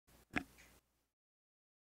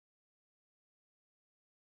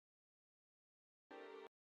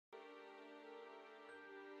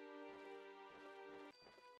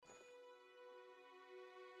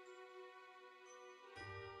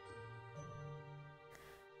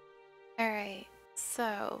Alright,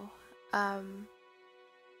 so, um,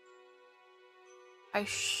 I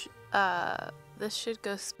this should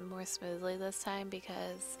go more smoothly this time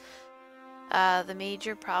because, the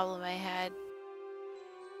major problem I had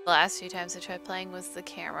the last few times I tried playing was the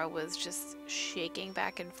camera was just shaking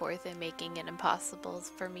back and forth and making it impossible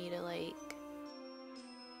for me to, like,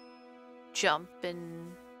 jump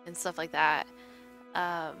and stuff like that.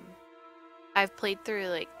 Um, I've played through,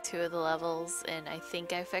 like, 2 of the levels and I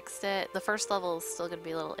think I fixed it. The first level is still gonna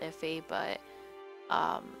be a little iffy, but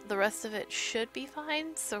the rest of it should be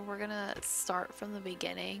fine, so we're gonna start from the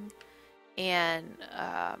beginning and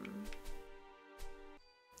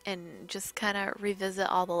just kind of revisit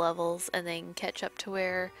all the levels and then catch up to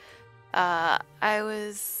where I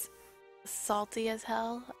was salty as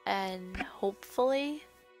hell, and hopefully,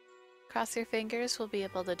 cross your fingers, we'll be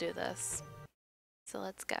able to do this. So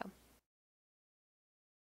let's go.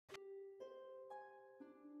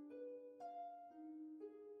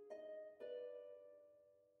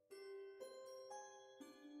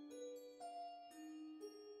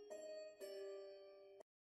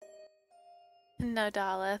 No,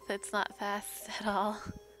 Daleth, it's not fast at all.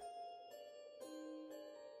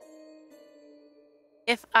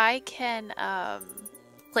 If I can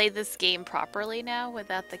play this game properly now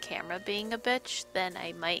without the camera being a bitch, then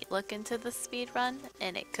I might look into the speed run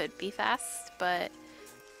and it could be fast, but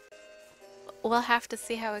we'll have to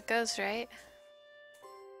see how it goes, right?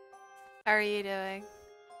 How are you doing?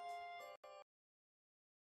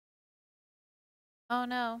 Oh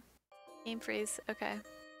no. Game freeze. Okay.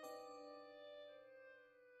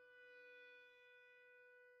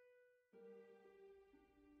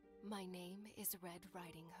 My name is Red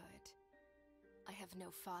Riding Hood. I have no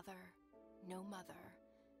father, no mother,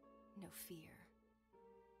 no fear.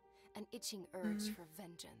 An itching urge for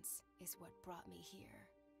vengeance is what brought me here.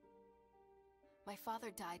 My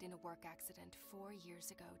father died in a work accident 4 years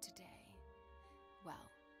ago today. Well,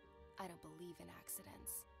 I don't believe in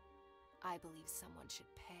accidents. I believe someone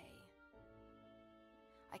should pay.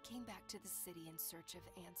 I came back to the city in search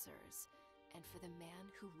of answers, and for the man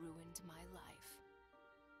who ruined my life,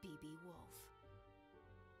 B.B. Woolfe.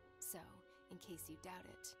 So, in case you doubt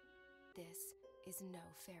it, this is no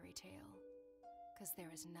fairy tale, 'cause there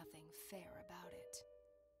is nothing fair about it.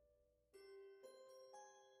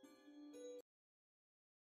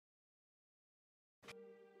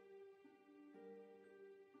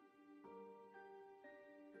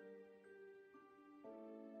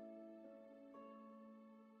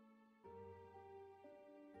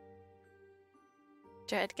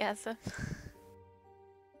 Dreadgasm.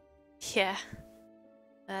 Yeah.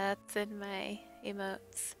 That's in my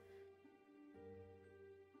emotes.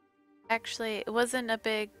 Actually, it wasn't a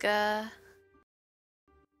big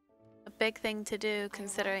thing to do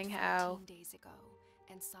considering how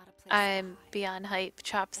I'm beyond hype.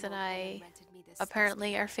 Chops and I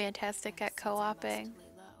apparently are fantastic at co-oping.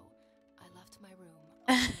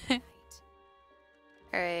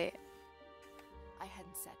 Alright. I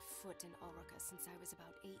hadn't set foot in Ulrika since I was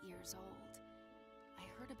about 8 years old. I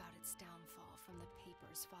heard about its downfall from the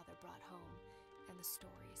papers Father brought home and the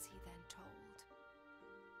stories he then told.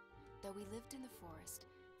 Though we lived in the forest,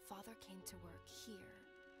 Father came to work here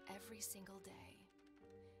every single day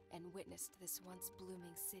and witnessed this once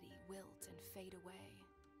blooming city wilt and fade away.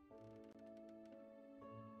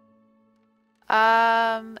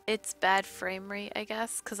 It's bad frame rate, I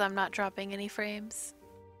guess, because I'm not dropping any frames.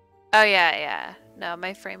 Oh yeah. No,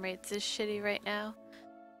 my frame rate's is shitty right now.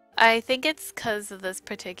 I think it's because of this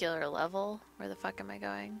particular level. Where the fuck am I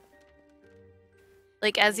going?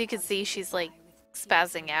 Like, as you can see, she's like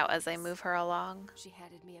spazzing out as I move her along. She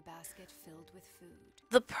handed me a basket filled with food.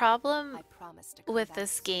 The problem with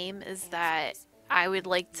this game is that I would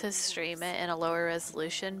like to stream it in a lower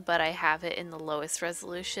resolution, but I have it in the lowest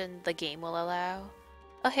resolution the game will allow.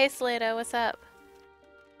 Oh, hey Slato, what's up?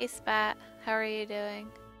 Hey Spat, how are you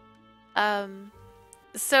doing?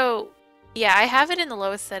 So, yeah, I have it in the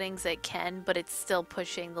lowest settings it can, but it's still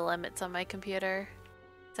pushing the limits on my computer.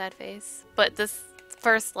 Sad face. But this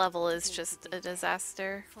first level is just a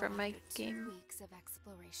disaster for my game. 2 weeks of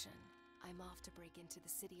exploration, I'm off to break into the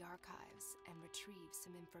city archives and retrieve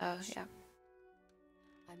some information. Oh, yeah.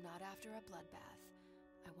 I'm not after a bloodbath.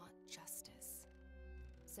 I want justice.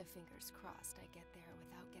 So fingers crossed I get there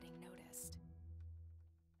without getting noticed.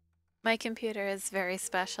 My computer is very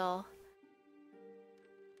special.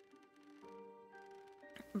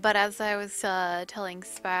 But as I was telling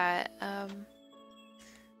Spat, I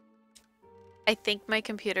think my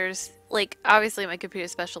computer's, like, obviously my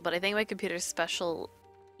computer's special, but I think my computer's special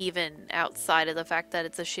even outside of the fact that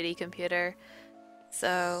it's a shitty computer.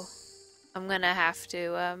 So I'm gonna have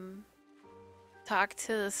to talk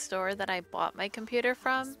to the store that I bought my computer How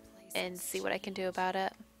from this place and has see what I can do changed. about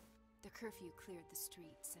it. The curfew cleared the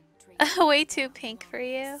streets and draped the Way too ground pink warm for with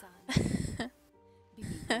the you. sun.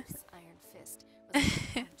 BB Woolfe's iron fist was like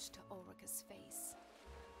a punch to Ulrika's face,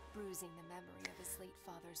 bruising the memory of his late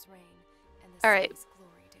father's reign and the Alright, city's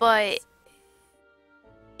glory but days.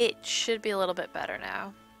 it should be a little bit better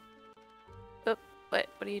now. Oop, what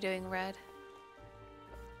are you doing, Red?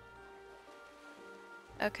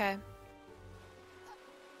 Okay.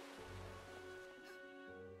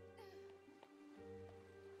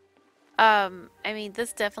 I mean,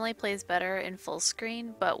 this definitely plays better in full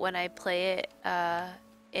screen, but when I play it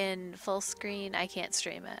in full screen, I can't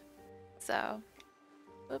stream it. So,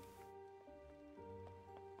 whoop,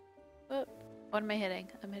 whoop. What am I hitting?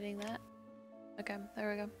 I'm hitting that. Okay,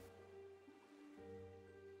 there we go.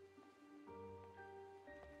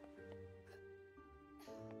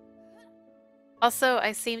 Also,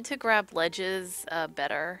 I seem to grab ledges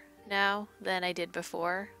better now than I did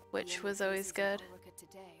before, which was always good. Ulrika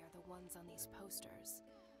today are the ones on these posters.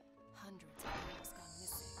 Hundreds of girls gone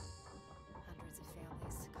missing. Hundreds of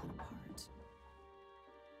families cut apart.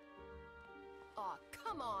 Aw,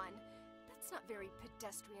 come on! That's not very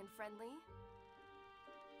pedestrian friendly.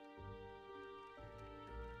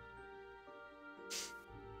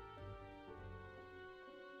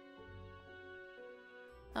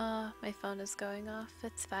 My phone is going off.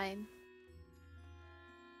 It's fine.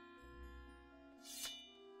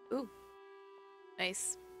 Ooh.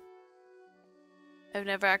 Nice. I've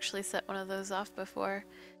never actually set one of those off before.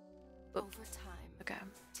 Oop. Over time, Okay.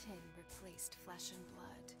 tin replaced flesh and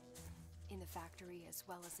blood. In the factory as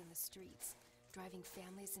well as in the streets, driving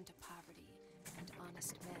families into poverty and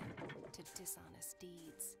honest men to dishonest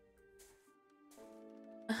deeds.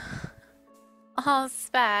 Oh,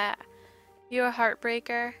 Spat. You're a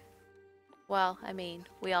heartbreaker? Well, I mean,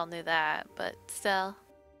 we all knew that, but still.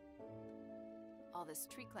 All this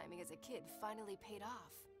tree climbing as a kid finally paid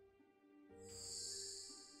off.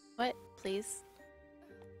 What? Please?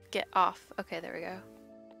 Get off. Okay, there we go.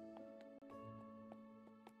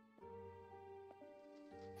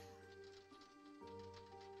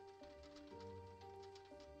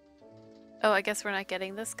 Oh, I guess we're not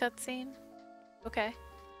getting this cutscene? Okay.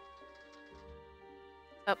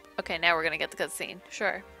 Oh, okay, now we're gonna get the cutscene.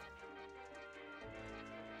 Sure.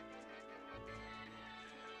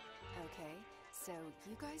 Okay, so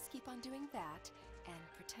you guys keep on doing that and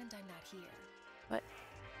pretend I'm not here. What?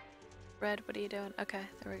 Red, what are you doing? Okay,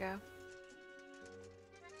 there we go.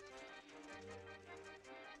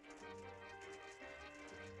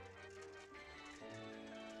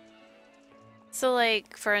 So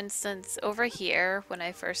like, for instance, over here, when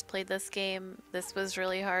I first played this game, this was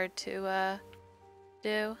really hard to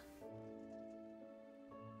do.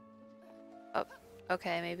 Oh,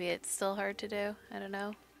 okay, maybe it's still hard to do. I don't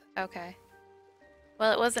know. Okay.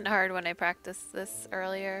 Well, it wasn't hard when I practiced this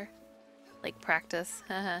earlier. Like, practice.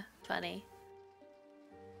 Haha, funny.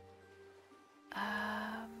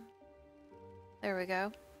 There we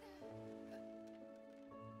go.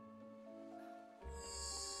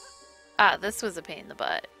 Ah, this was a pain in the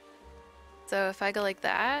butt. So if I go like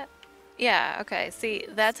that, yeah, okay. See,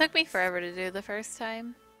 that took me forever to do the first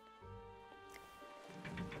time.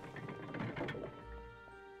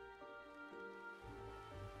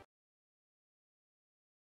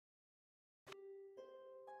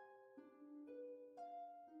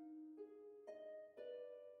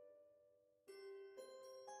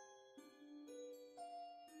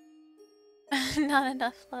 Not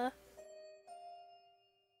enough love.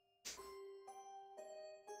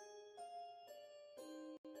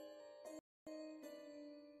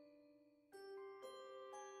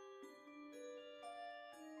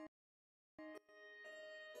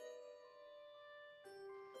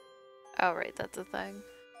 Oh, right, that's a thing.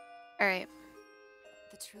 Alright.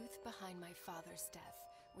 The truth behind my father's death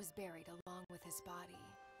was buried along with his body.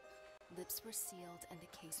 Lips were sealed and the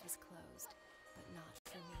case was closed, but not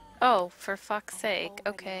for me. Oh, for fuck's I had sake. already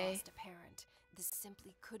Okay. lost a parent. This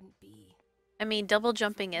simply couldn't be. I mean, double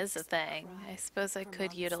jumping For is a weeks I thing. I cried. suppose I For could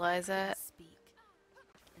months utilize I couldn't it. speak.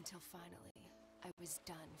 Until finally, I was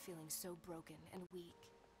done feeling so broken and weak.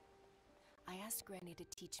 I asked Granny to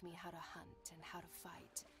teach me how to hunt and how to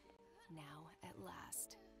fight. Now, at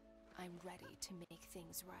last, I'm ready to make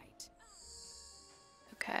things right.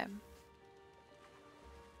 Okay.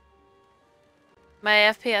 My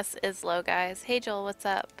FPS is low, guys. Hey, Joel, what's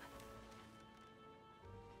up?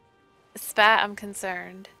 Spat, I'm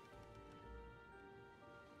concerned.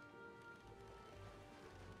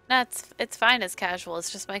 No, it's fine as casual.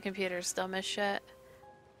 It's just my computer's dumb as shit.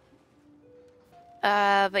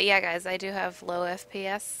 But yeah, guys, I do have low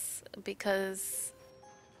FPS because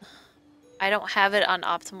I don't have it on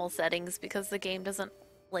optimal settings because the game doesn't,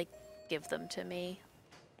 like, give them to me.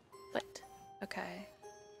 What? Okay.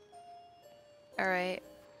 Alright.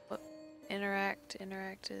 What? Interact.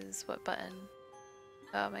 Interact is what button?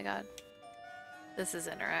 Oh my god. This is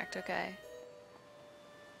interact, okay.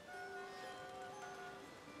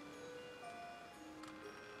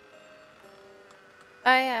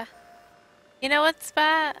 Oh yeah. You know what,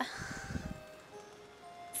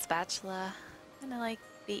 Spatula. I'm gonna, like,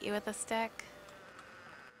 beat you with a stick.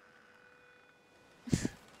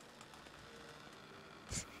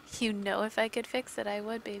 You know if I could fix it, I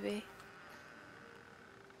would, baby.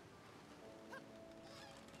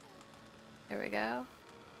 There we go.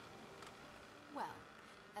 Well,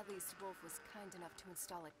 at least Woolfe was kind enough to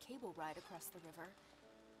install a cable ride across the river.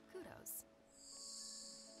 Kudos.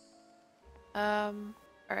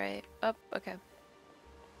 Alright. Oh, okay.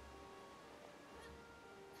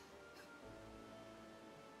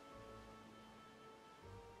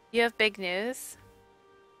 You have big news?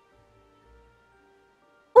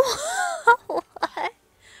 What? My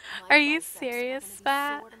Are you biceps are serious, gonna be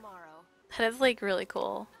Spat? sore tomorrow. That is, like, really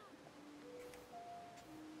cool.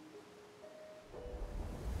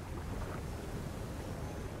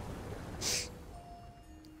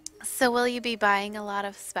 So will you be buying a lot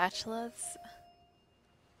of spatulas?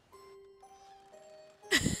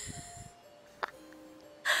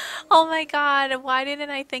 Oh my god, why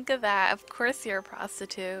didn't I think of that? Of course you're a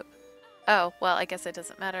prostitute. Oh, well, I guess it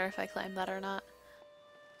doesn't matter if I claim that or not.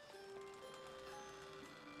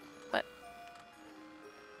 But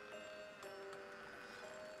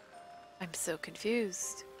I'm so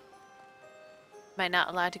confused. Am I not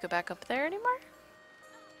allowed to go back up there anymore?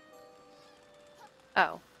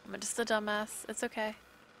 Oh, I'm just a dumbass. It's okay.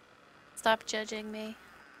 Stop judging me.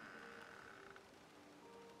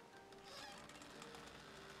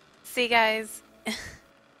 See, guys,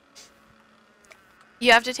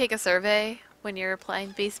 you have to take a survey when you're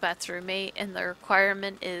applying to be Spat's roommate, and the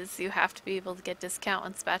requirement is you have to be able to get discount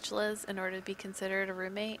on spatulas in order to be considered a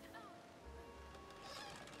roommate.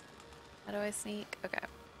 How do I sneak? Okay.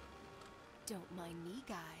 Don't mind me,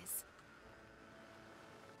 guys.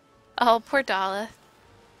 Oh, poor Daleth.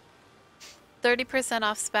 30%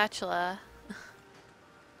 off spatula.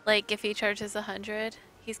 Like, if he charges 100,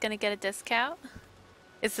 he's gonna get a discount?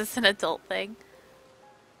 Is this an adult thing?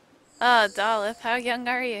 Oh, Daleth, how young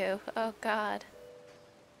are you? Oh, God.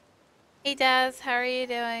 Hey, Daz, how are you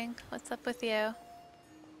doing? What's up with you?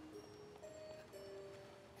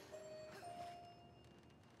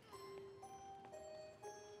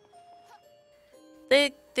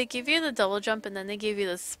 They give you the double jump and then they give you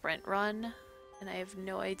the sprint run, and I have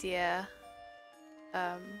no idea.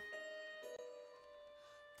 The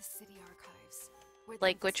city archives, where the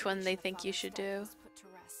Like which one they investigation of think you Father's should death do. was put to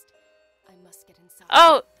rest. I must get inside.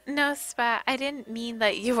 Oh, no, Spat. I didn't mean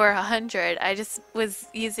that you were 100. I just was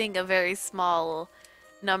using a very small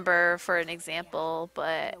number for an example,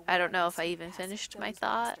 but I don't know if I even finished my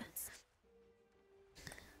thought.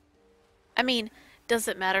 I mean, does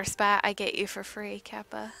it matter, Spat? I get you for free,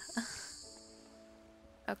 Kappa.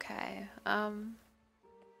 Okay,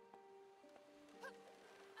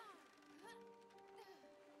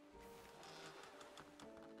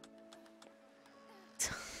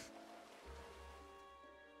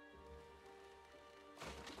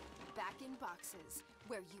 Back in boxes,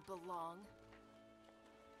 where you belong.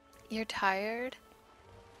 You're tired?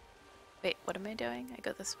 Wait, what am I doing? I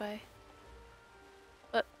go this way.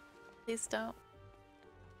 But please don't.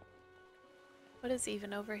 What is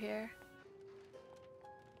even over here?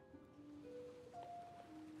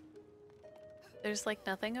 There's like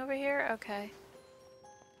nothing over here? Okay.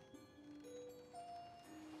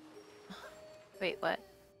 Wait, what?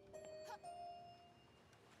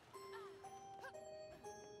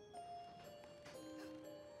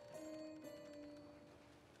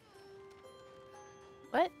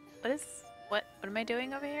 What? What am I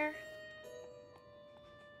doing over here?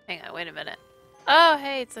 Hang on, wait a minute. Oh,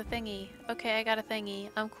 hey, it's a thingy. Okay, I got a thingy.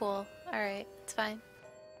 I'm cool. Alright, it's fine.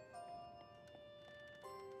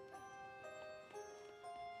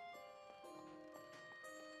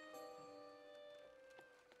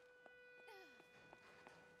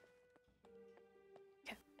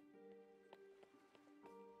 Okay.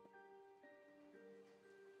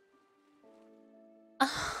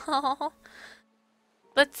 Oh,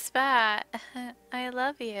 but Spat, I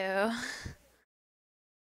love you.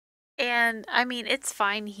 And I mean, it's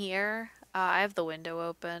fine here. I have the window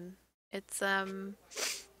open. It's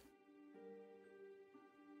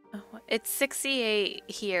it's 68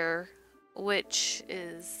 here, which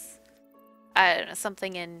is I don't know,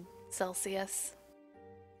 something in Celsius.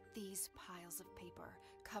 These piles of paper,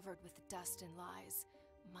 covered with dust and lies,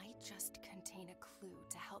 might just contain a clue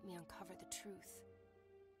to help me uncover the truth.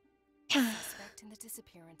 Suspect in the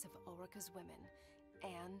disappearance of Ulrika's women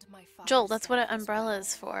and my father's Joel, that's what an death as umbrella well.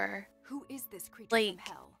 is for. Who is this creature from Like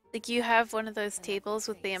hell? you have one of those An tables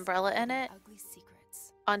ugly with the face umbrella in hiding it ugly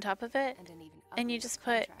secrets, on top of it, and an even and you uglier just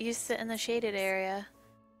contract you sit in the it shaded seems. area.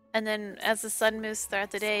 And then Looks as like the sun sewage moves from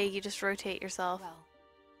throughout the my day, slop. you just rotate yourself. Well,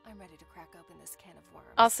 I'm ready to crack open this can of worms.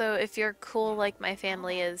 Also, if you're cool Now, like my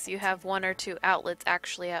family all that is, you have one or two outlets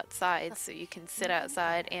actually outside, so you can sit Even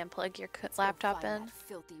outside better. and plug your Let's go laptop find in. that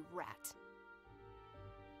filthy rat.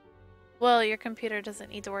 Well, your computer doesn't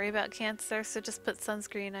need to worry about cancer, so just put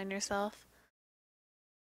sunscreen on yourself.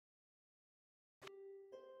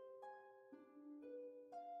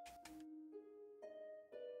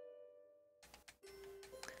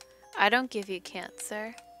 I don't give you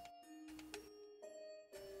cancer.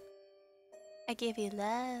 I give you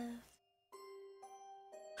love.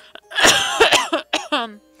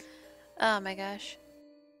 Oh my gosh.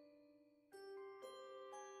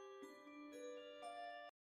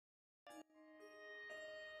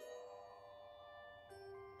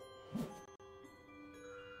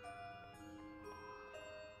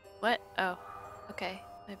 What? Oh, okay,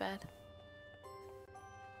 my bad.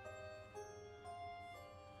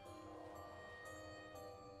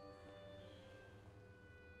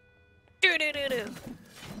 Do do do do.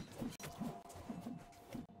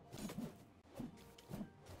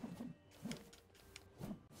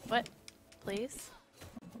 What? Please?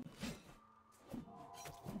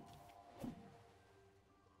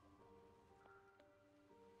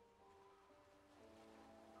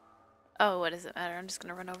 Oh, what does it matter? I'm just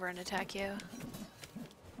gonna run over and attack you.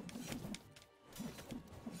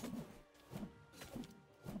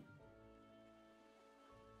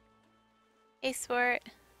 Hey, sport.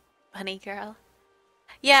 Bunny girl.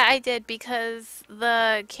 Yeah, I did because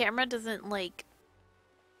the camera doesn't like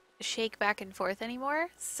shake back and forth anymore.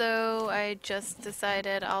 So I just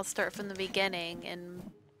decided I'll start from the beginning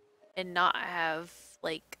and not have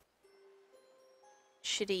like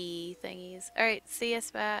shitty thingies. All right, see ya,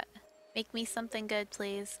 Spat. Make me something good,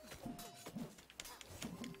 please.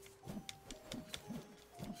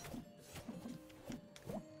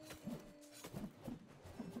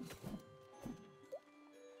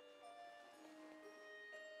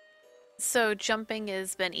 So jumping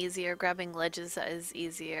has been easier, grabbing ledges is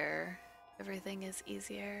easier. Everything is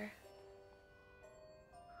easier.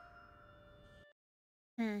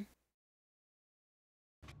 Hmm.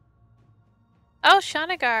 Oh,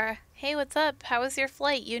 Shanagar. Hey, what's up? How was your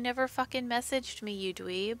flight? You never fucking messaged me, you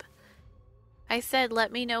dweeb. I said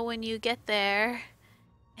let me know when you get there.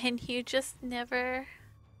 And you just never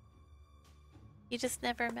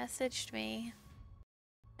messaged me.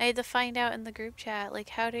 I had to find out in the group chat, like,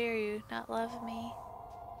 how dare you not love me?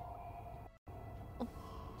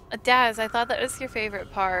 Daz, I thought that was your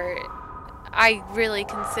favorite part. I really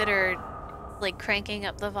considered, like, cranking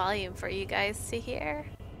up the volume for you guys to hear.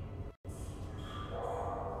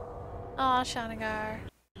 Aw, Shanagar.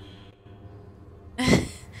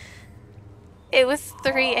 It was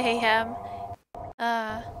 3 a.m.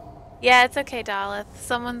 Yeah, it's okay, Daleth.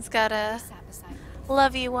 Someone's gotta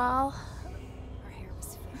love you all. Her hair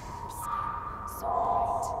was fair, her skin so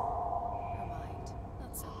bright. Her mind,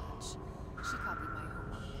 not so much. She copied my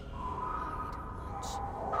homework. I ate her lunch.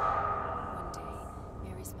 One day,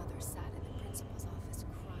 Mary's mother sat in the principal's office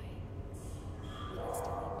crying. We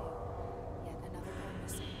instantly knew yet another girl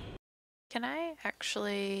missing. Can I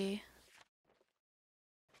actually...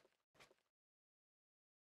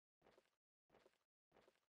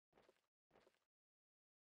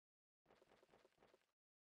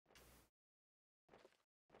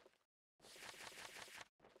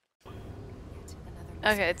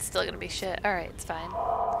 Okay, it's still gonna be shit. Alright, it's fine.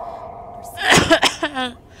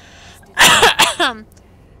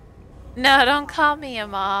 No, don't call me a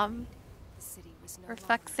mom. For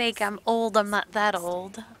fuck's sake, I'm old. I'm not that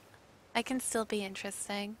old. I can still be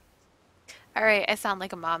interesting. Alright, I sound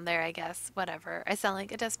like a mom there, I guess. Whatever. I sound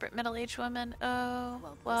like a desperate middle-aged woman. Oh,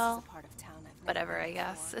 well, whatever, I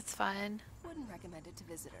guess. It's fine. Wouldn't recommend it to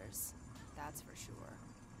visitors, that's for sure.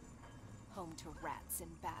 Home to rats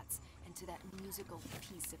and bats, and to that musical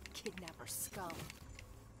piece of kidnapper scum.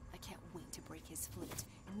 I can't wait to break his flute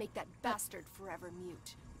and make that bastard forever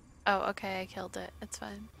mute. Oh, okay, I killed it. It's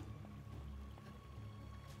fine.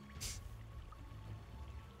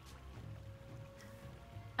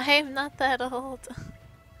 I am not that old.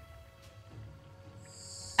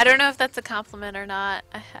 I don't know if that's a compliment or not.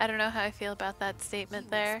 I don't know how I feel about that statement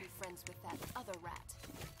there. Friends with that other rat,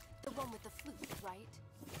 the one with the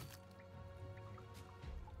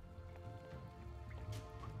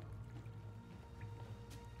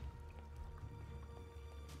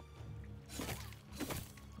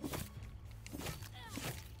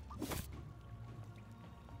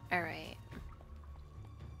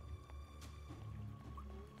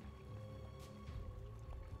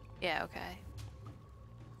Yeah, okay.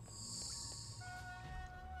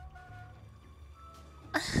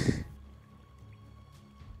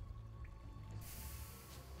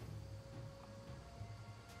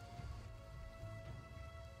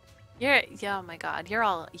 Yeah, oh my god, you're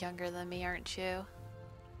all younger than me, aren't you?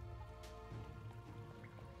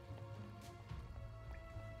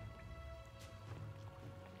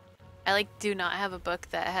 I like do not have a book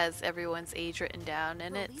that has everyone's age written down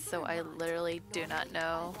in it, so I literally do not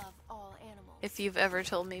know if you've ever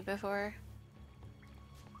told me before.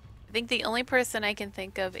 I think the only person I can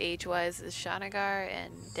think of age-wise is Shanagar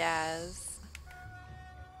and Daz.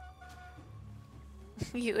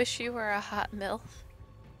 You wish you were a hot MILF?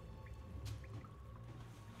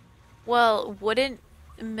 Well, wouldn't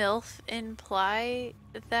MILF imply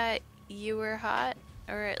that you were hot,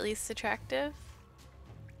 or at least attractive?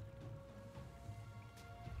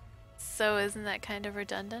 So isn't that kind of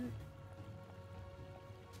redundant?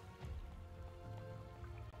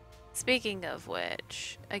 Speaking of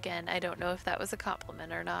which, again, I don't know if that was a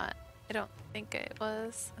compliment or not. I don't think it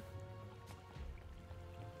was.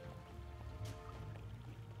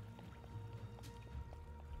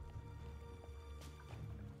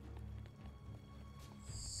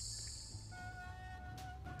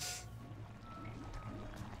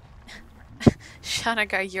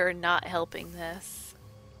 Shanagar, you're not helping this.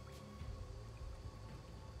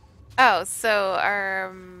 Oh, so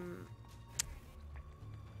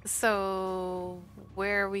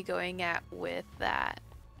where are we going at with that?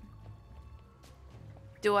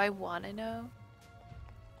 Do I want to know?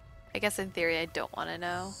 I guess in theory I don't want to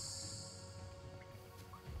know.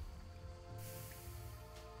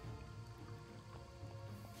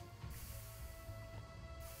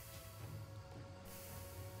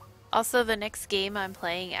 Also, the next game I'm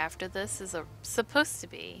playing after this is supposed to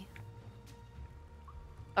be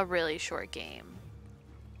a really short game.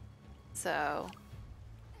 So...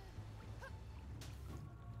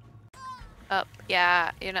 Oh,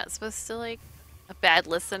 yeah, you're not supposed to, like, a bad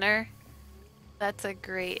listener. That's a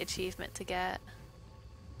great achievement to get.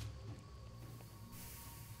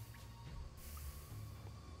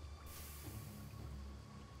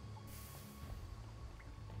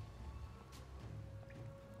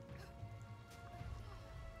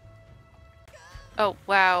 Oh,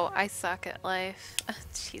 wow, I suck at life.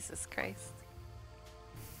 Jesus Christ.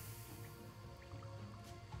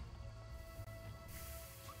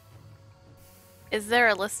 Is there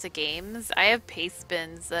a list of games? I have paste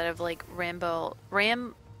bins that have like Mumbo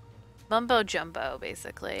Jumbo,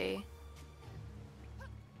 basically.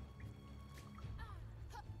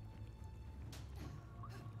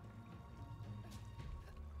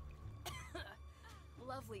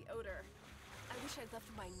 Lovely odor. I wish I'd left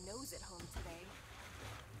my nose at home today.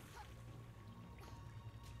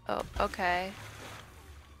 Oh, okay.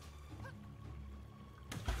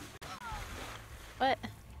 What?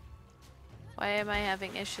 Why am I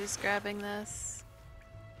having issues grabbing this?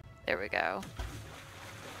 There we go.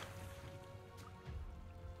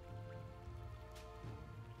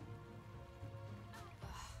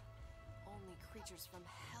 Only creatures from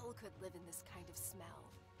hell could live in this kind of smell.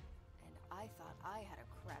 And I thought I had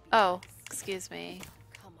a crappy Oh, place. excuse me.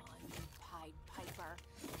 Come on, you Pied Piper.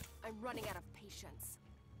 I'm running out of patience.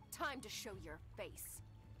 Time to show your face.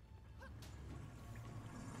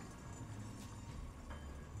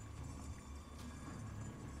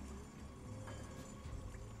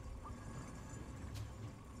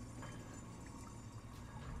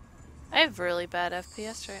 I have really bad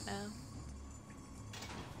FPS right now.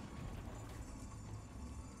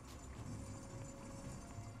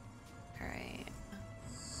 Alright.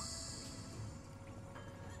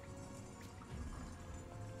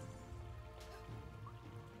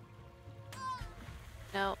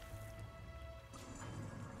 No.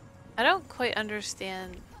 I don't quite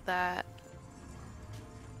understand that.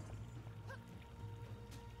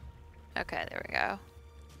 Okay, there we go.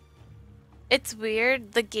 It's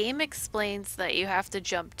weird. The game explains that you have to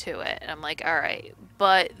jump to it. And I'm like, alright.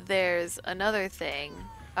 But there's another thing.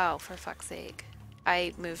 Oh, for fuck's sake.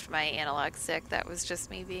 I moved my analog stick. That was just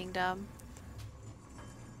me being dumb.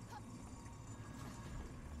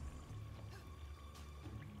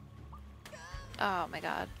 Oh my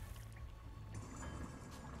god.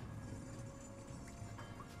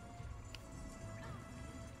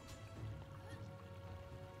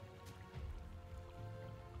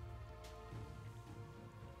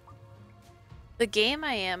 The game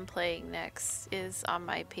I am playing next is on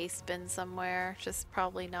my paste bin somewhere, just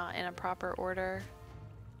probably not in a proper order.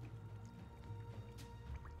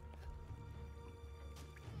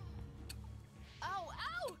 Ow,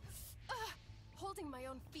 ow! Holding my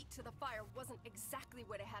own feet to the fire wasn't exactly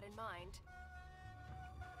what I had in mind.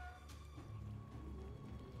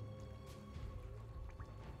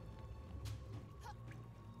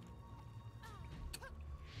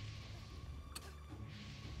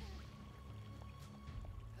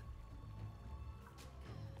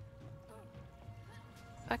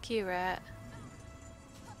 Fuck you, rat.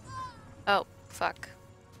 Oh, fuck.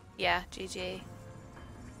 Yeah, GG.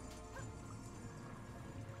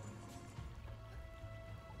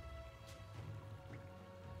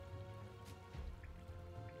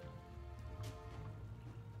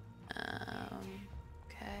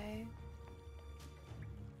 Okay.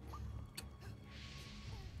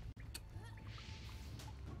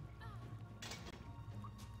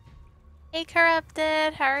 Hey,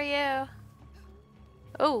 Corrupted, how are you?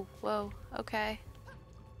 Oh, whoa, okay.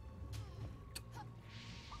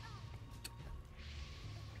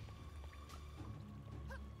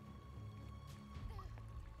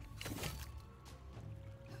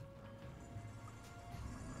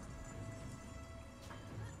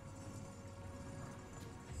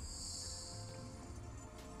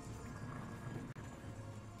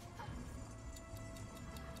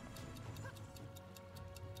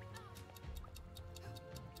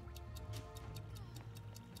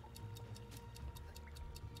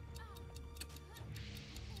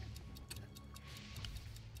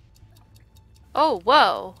 Oh,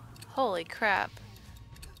 whoa! Holy crap.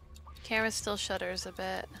 Camera still shudders a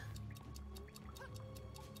bit.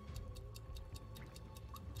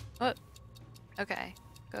 What? Okay,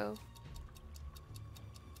 go.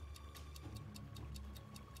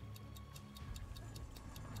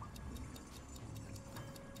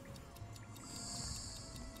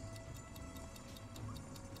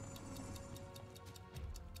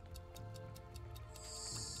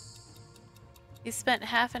 You spent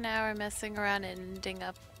half an hour messing around and ending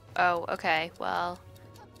up... Oh, okay, well...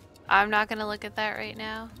 I'm not gonna look at that right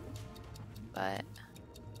now, but...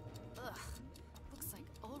 Ugh. Looks like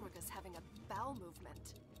Ulrica's having a bowel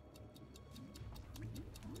movement.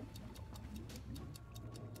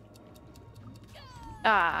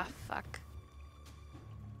 Ah, fuck.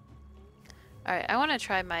 Alright, I want to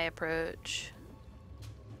try my approach.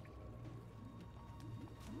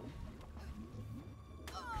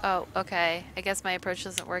 Oh, okay. I guess my approach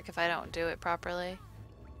doesn't work if I don't do it properly.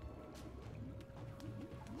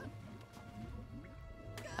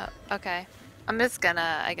 Oh, okay. I'm just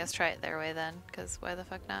gonna, I guess, try it their way then, because why the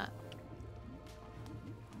fuck not?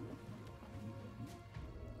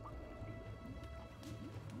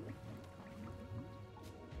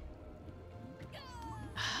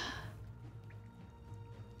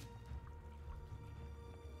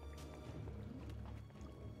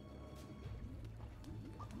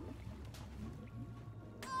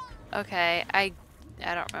 Okay, I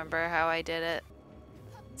don't remember how I did it.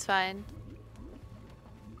 It's fine.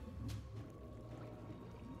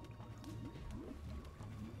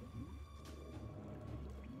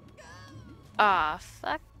 Ah,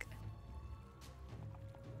 fuck.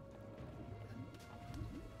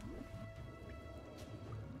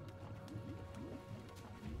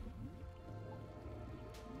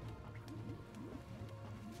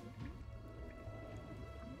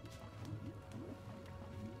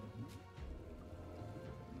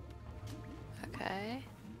 Okay.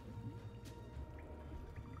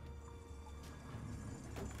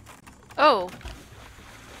 Oh!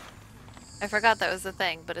 I forgot that was the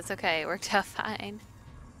thing, but it's okay. It worked out fine.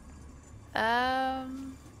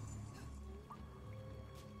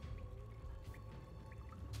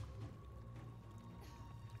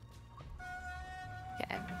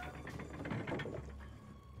 Okay.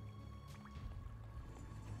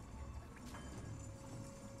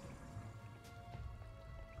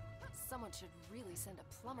 Someone should really send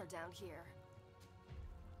a plumber down here.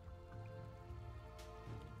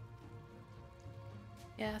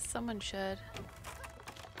 Yeah, someone should.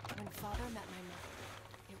 When father met my mother,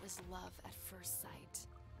 it was love at first sight.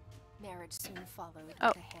 Marriage soon followed Oh,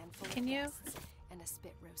 with a handful of can you? guests and a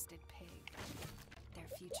spit-roasted pig. Their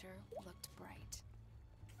future looked bright.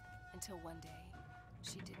 Until one day,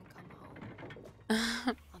 she didn't come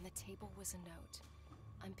home. On the table was a note.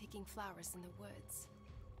 I'm picking flowers in the woods.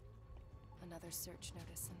 Another search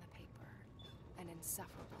notice in the paper. An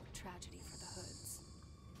insufferable tragedy for the Hoods.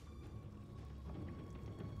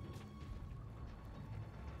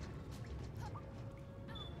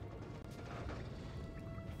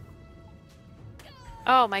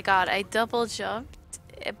 Oh my god, I double jumped,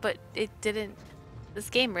 but it didn't. This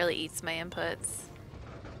game really eats my inputs.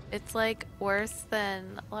 It's like worse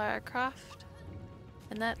than Lara Croft.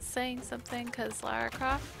 And that's saying something because Lara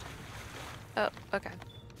Croft. Oh, okay.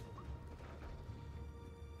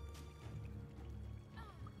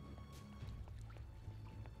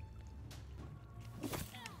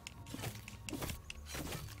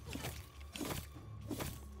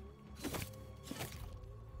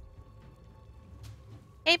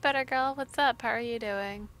 Hey, Butter Girl, what's up? How are you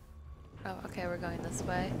doing? Oh, okay, we're going this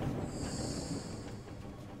way.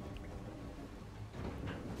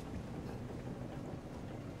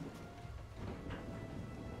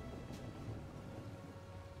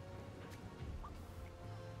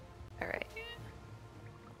 Alright.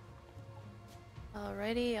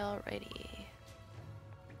 Alrighty, alrighty.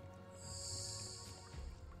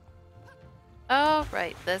 Oh,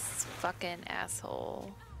 right, this fucking asshole.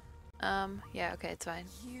 Yeah, okay, it's fine.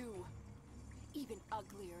 You, even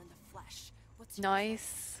uglier in the flesh. What's your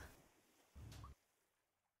Nice.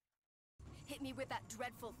 Hit me with that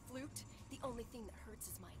dreadful flute. The only thing that hurts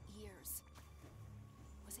is my ears.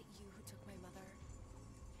 Was it you who took my mother?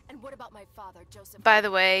 And what about my father, Joseph? By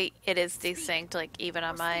the way, it is desynced, like, even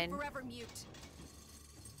on mine. Forever mute.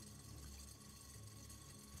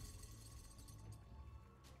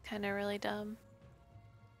 Kinda really dumb.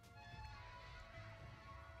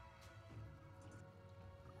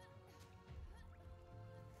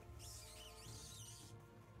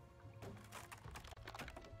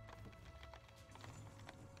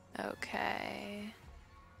 Okay.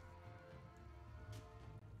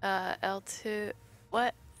 L2.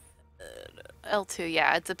 What? L2,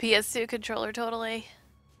 yeah, it's a PS2 controller totally.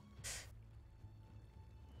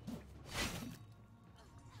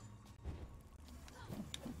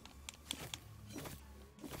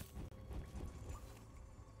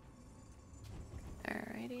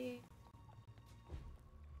 Alrighty.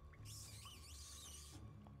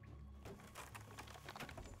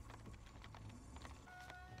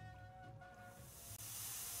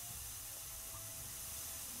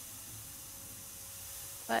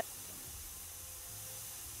 What?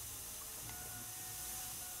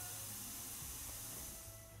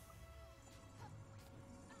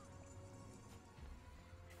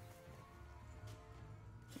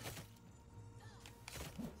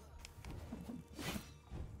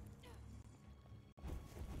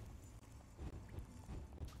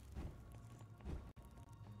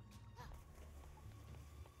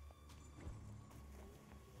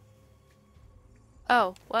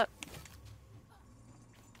 Oh, what?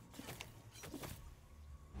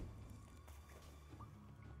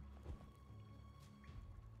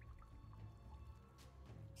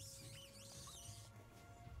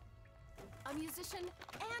 A musician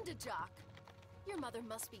and a jock. Your mother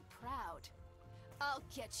must be proud. I'll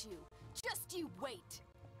get you. Just you wait.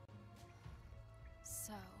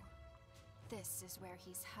 So, this is where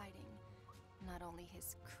he's hiding. Not only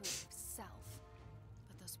his crude self,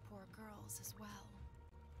 but those poor girls as well.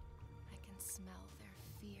 I can smell their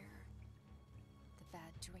fear. The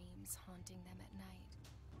bad dreams haunting them at night.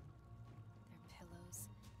 Their pillows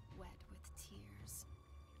wet with tears.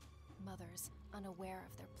 Mothers unaware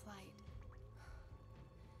of their plight.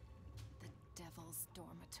 The devil's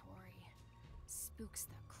dormitory spooks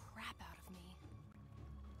the crap out of me.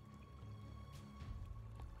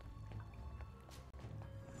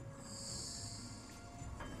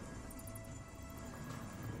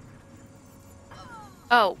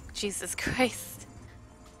 Oh, Jesus Christ.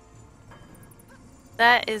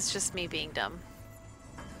 That is just me being dumb.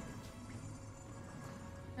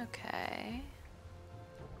 Okay.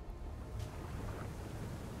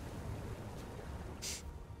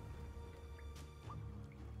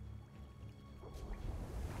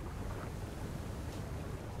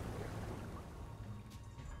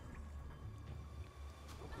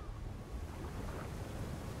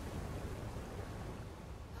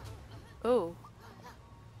 Ooh.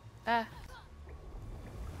 Ah.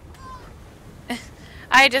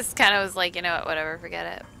 I just kind of was like, you know what, whatever,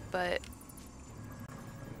 forget it. But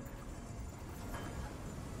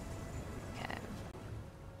okay.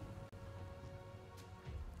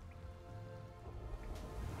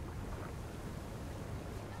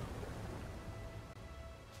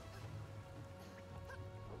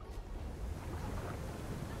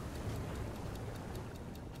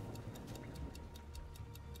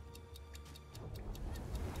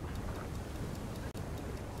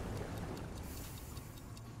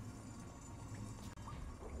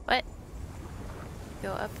 What?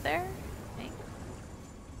 Go up there? Thanks.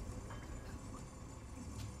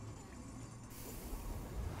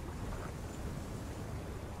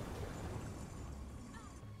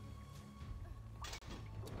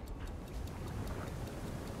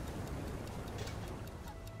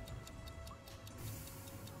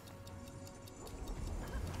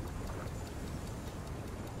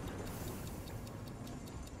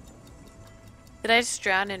 Did I just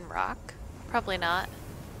drown in rock? Probably not.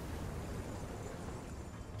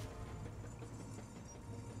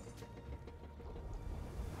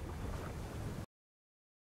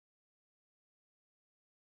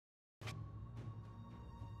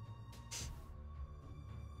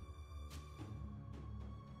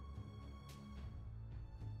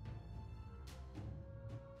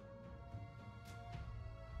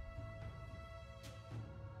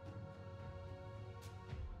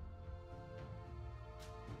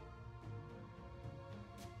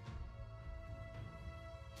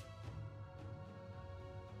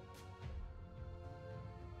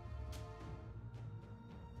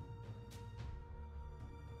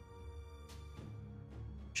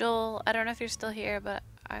 Joel, I don't know if you're still here, but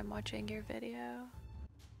I'm watching your video.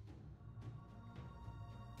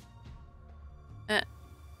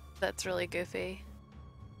 That's really goofy.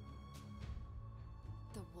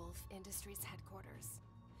 The Woolfe Industries headquarters,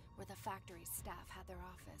 where the factory staff had their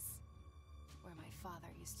office, where my father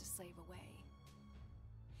used to slave away.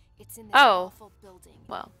 It's in this awful building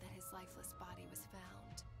that his lifeless body was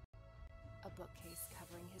found. A bookcase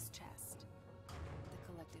covering his chest.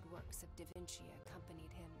 The collected works of Da Vinci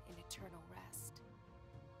accompanied him in eternal rest.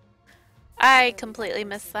 I completely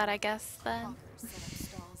missed that, I guess, then. Set up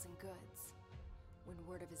stalls and goods. When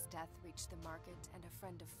word of his death reached the market and a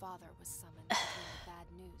friend of father was summoned to bring the bad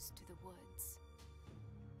news to the woods.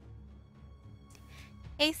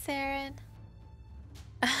 Hey, Saren.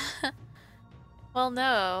 Well,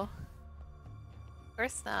 no. Of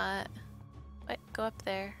course not. Wait, go up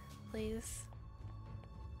there, please.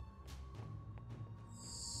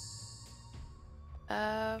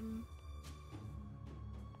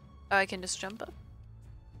 Oh, I can just jump up?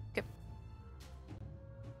 Okay.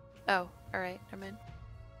 Oh, alright, I'm in.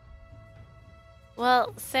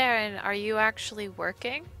 Well, Saren, are you actually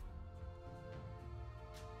working?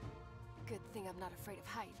 Good thing I'm not afraid of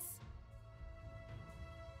heights.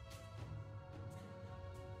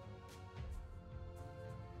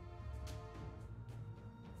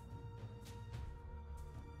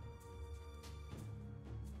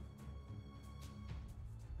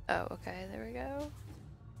 Oh, okay, there we go.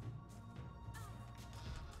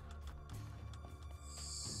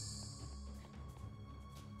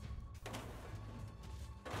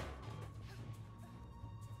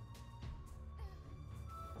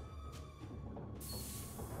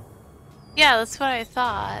 Yeah, that's what I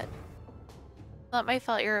thought. Not my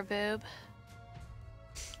fault you're a boob.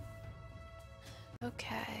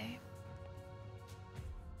 Okay.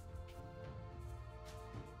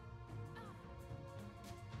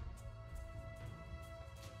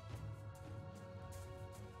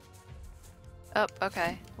 Oh,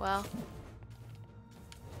 okay. Well.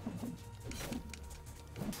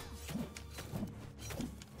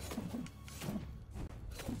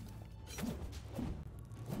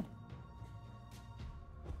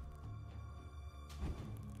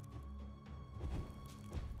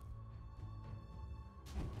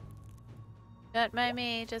 Don't mind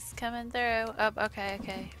me, just coming through. Oh, okay,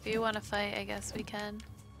 okay. If you want to fight, I guess we can.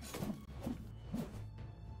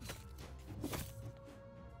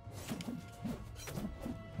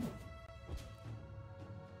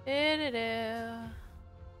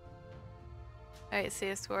 Alright, see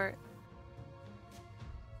you, Squirt.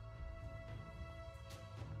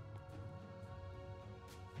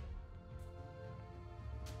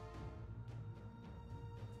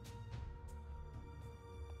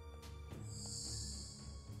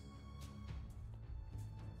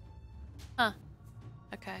 Huh.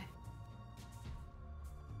 Okay.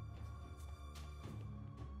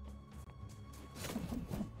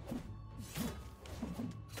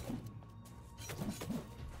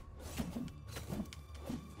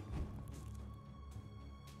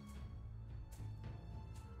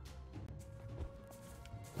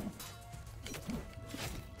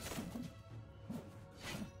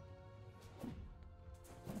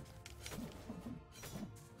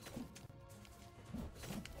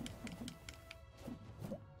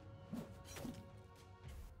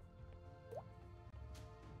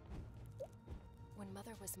 When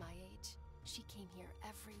Mother was my age, she came here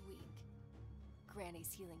every week.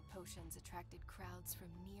 Granny's healing potions attracted crowds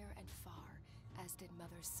from near and far, as did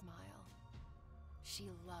Mother's smile. She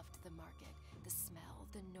loved the market, the smell,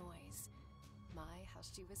 the noise. My, how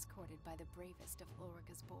she was courted by the bravest of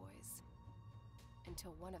Lorica's boys.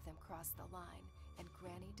 Until one of them crossed the line, and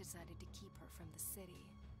Granny decided to keep her from the city.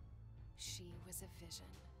 She was a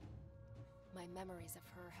vision. My memories of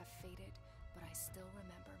her have faded, but I still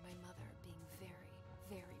remember my mother being very,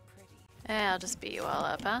 very pretty. I'll just beat you all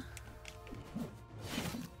up, huh?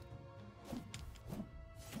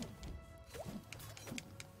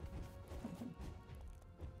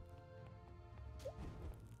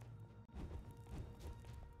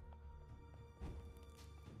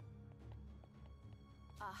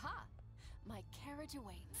 Aha! My carriage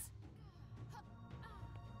awaits.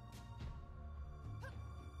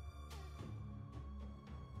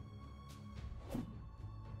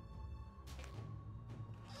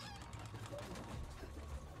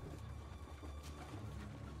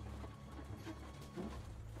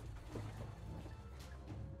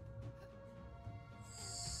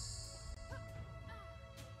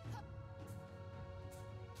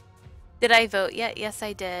 Did I vote yet? Yes,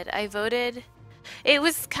 I did. I voted. It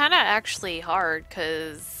was kind of actually hard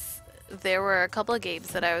because there were a couple of games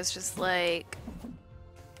that I was just like,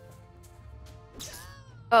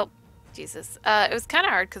 Oh, Jesus. It was kind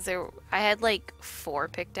of hard because I had like 4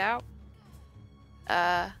 picked out.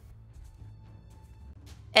 Uh,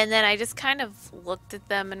 and then I just kind of looked at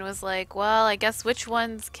them and was like, well, I guess which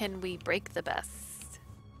ones can we break the best?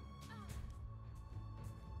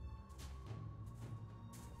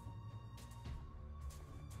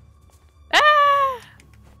 Ah!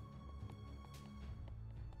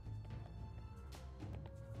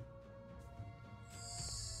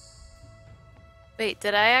 Wait,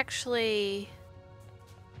 did I actually...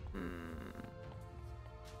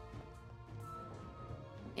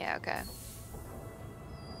 Yeah, okay.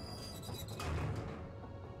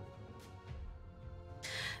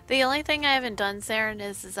 The only thing I haven't done, Saren,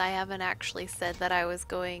 is I haven't actually said that I was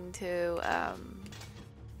going to,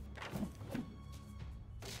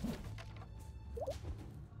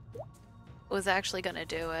 was actually gonna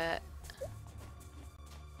do it.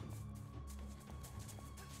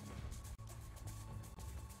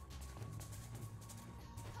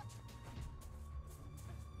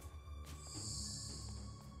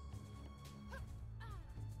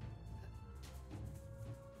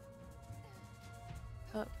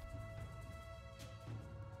 Oh.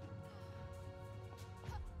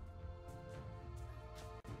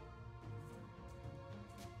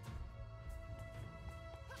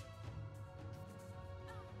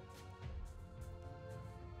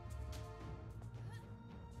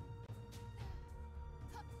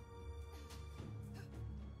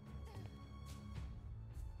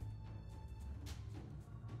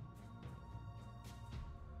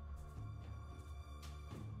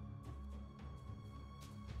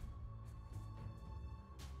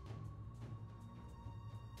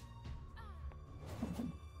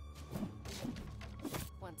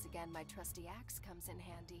 Once again, my trusty axe comes in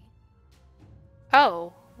handy.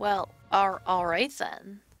 Oh, well, alright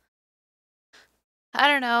then. I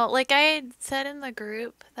don't know, like I had said in the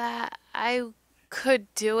group that I could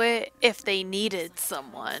do it if they needed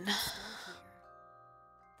someone.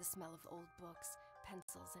 The smell of old books,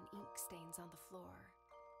 pencils, and ink stains on the floor.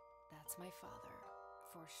 That's my father,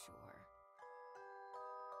 for sure.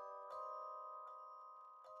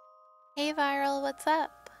 Hey Viral, what's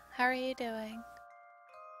up? How are you doing?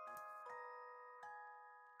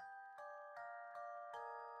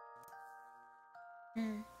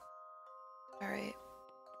 Alright.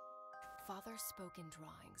 Father spoke in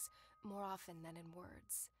drawings, more often than in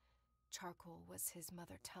words. Charcoal was his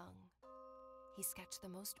mother tongue. He sketched the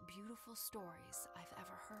most beautiful stories I've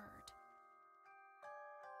ever heard.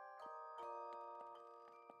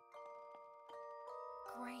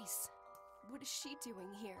 Grace, what is she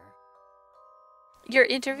doing here? You're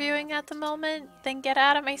interviewing at the moment? Then get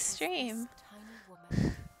out of my stream. This tiny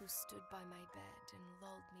woman who stood by my bed and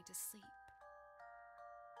lulled me to sleep.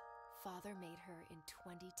 Father made her in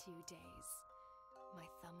 22 days. My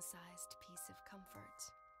thumb-sized piece of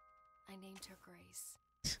comfort. I named her Grace.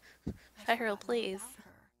 Viral, please.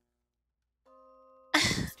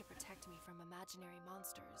 She used to protect me from imaginary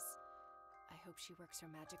monsters. I hope she works her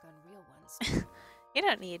magic on real ones too. You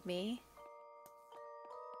don't need me.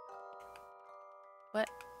 What?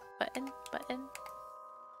 Button? Button?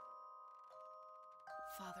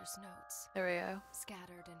 Father's notes. There we go.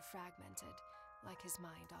 Scattered and fragmented, like his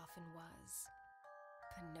mind often was.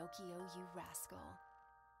 Pinocchio, you rascal.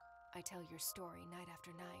 I tell your story night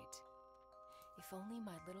after night. If only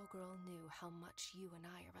my little girl knew how much you and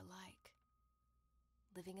I are alike.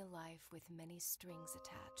 Living a life with many strings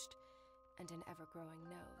attached, and an ever-growing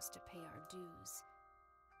nose to pay our dues.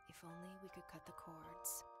 If only we could cut the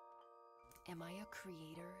cords. Am I a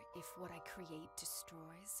creator if what I create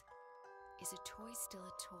destroys? Is a toy still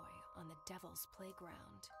a toy on the devil's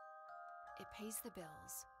playground? It pays the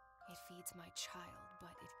bills, it feeds my child,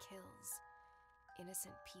 but it kills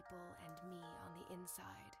innocent people and me on the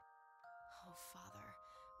inside. Oh, Father,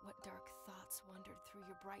 what dark thoughts wandered through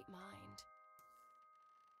your bright mind?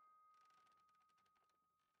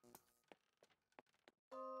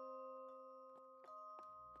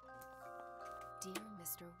 Dear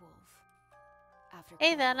Mr. Woolfe, after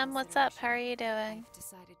Hey careful Venom, what's up? How are you doing? I've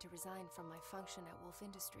decided to resign from my function at Woolfe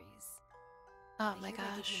Industries. Oh my I hereby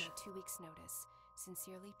gosh. give you my 2 weeks' notice.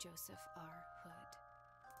 Sincerely, Joseph R. Hood.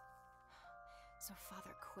 So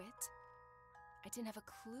Father quit? I didn't have a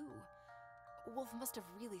clue. Woolfe must have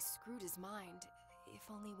really screwed his mind. If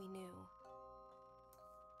only we knew.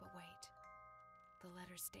 But wait. The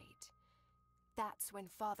letter's date. That's when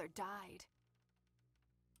Father died.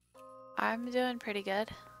 I'm doing pretty good.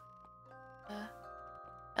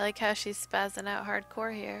 I like how she's spazzing out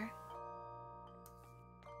hardcore here.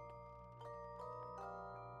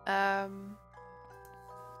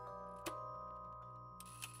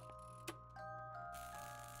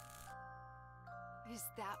 Is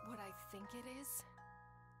that what I think it is?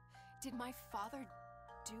 Did my father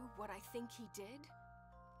do what I think he did?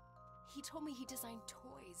 He told me he designed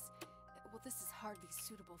toys. Well, this is hardly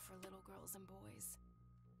suitable for little girls and boys.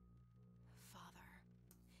 Father,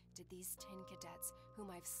 did these tin cadets, whom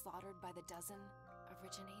I've slaughtered by the dozen,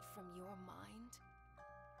 originate from your mind?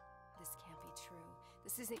 This can't be true.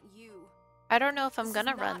 This isn't you. I don't know if I'm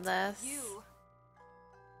gonna run this.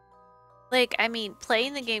 Like, I mean,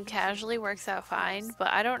 playing the game casually works out fine,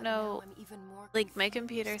 but I don't know, like, my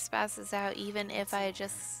computer spasses out even if I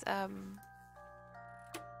just,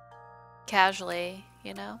 casually,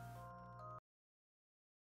 you know?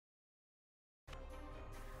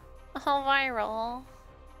 Oh, viral.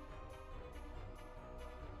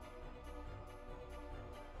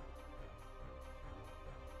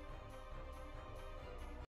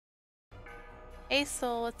 Hey,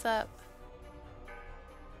 Soul, what's up?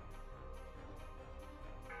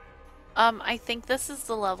 I think this is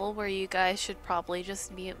the level where you guys should probably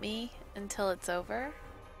just mute me until it's over.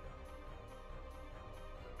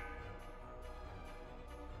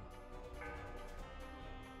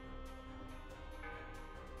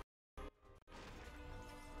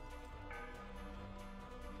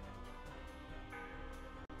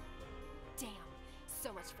 Damn,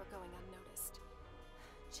 so much for going unnoticed.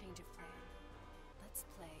 Change of plan. Let's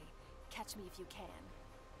play Catch Me If You Can.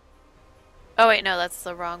 Oh wait, no, that's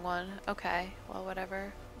the wrong one. Okay, well,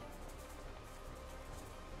 whatever.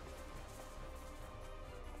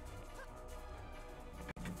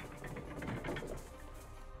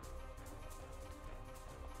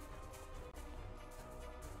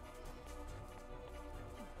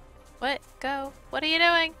 What? Go. What are you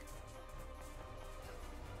doing?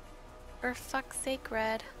 For fuck's sake,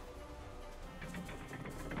 Red.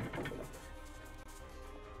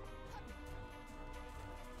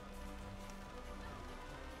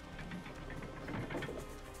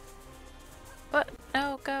 What?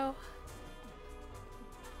 No, go.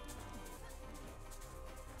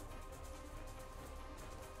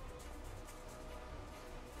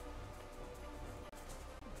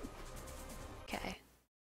 Okay.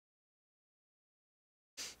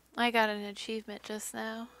 I got an achievement just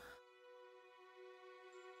now.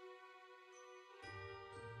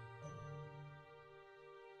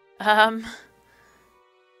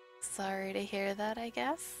 Sorry to hear that, I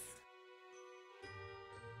guess.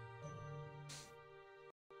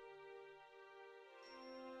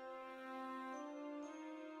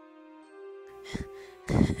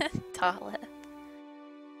 Toilet.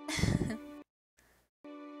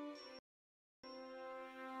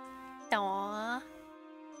 Aww.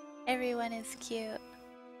 Everyone is cute.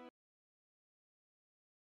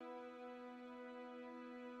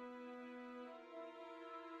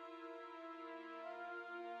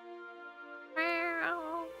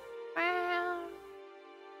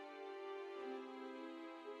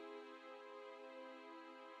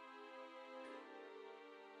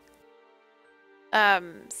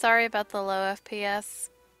 Sorry about the low FPS.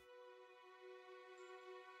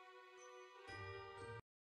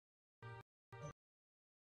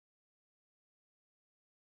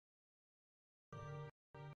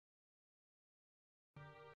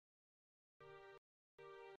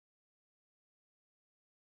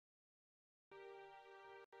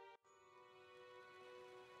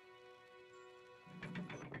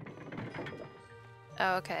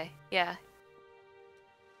 Oh, okay. Yeah.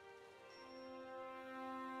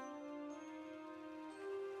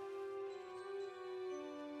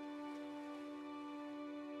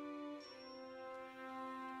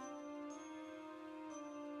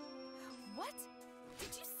 What? Did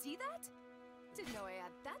you see that? Didn't know I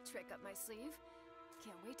had that trick up my sleeve.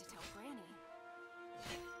 Can't wait to tell Granny.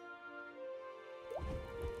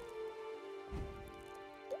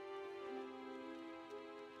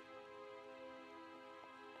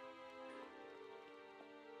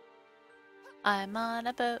 I'm on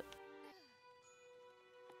a boat.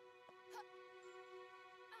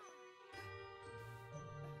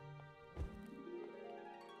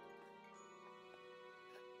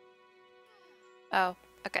 Oh,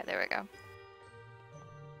 okay, there we go.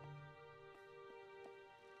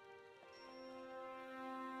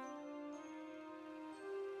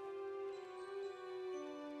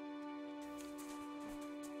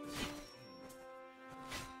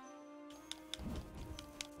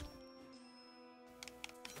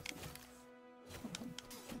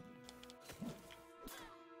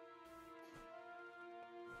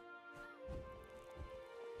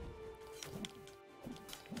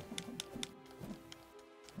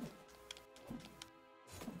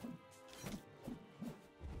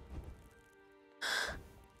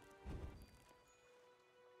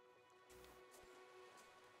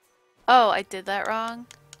 Oh, I did that wrong?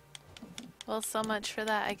 Well, so much for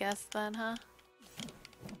that, I guess, then, huh?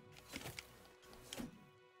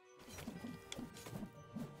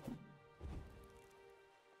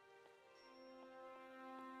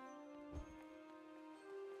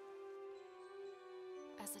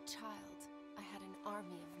 As a child, I had an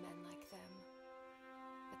army of men like them.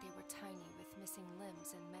 But they were tiny with missing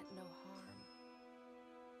limbs and meant no harm.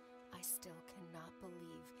 I still cannot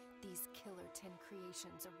believe these killer 10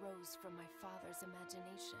 creations arose from my father's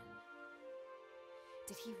imagination.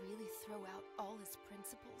 Did he really throw out all his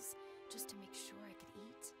principles just to make sure I could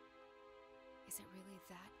eat? Is it really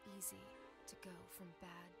that easy to go from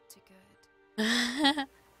bad to good?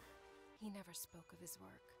 He never spoke of his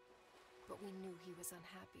work, but we knew he was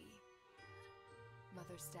unhappy.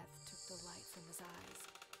 Mother's death took the light from his eyes,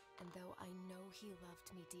 and though I know he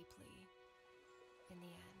loved me deeply, in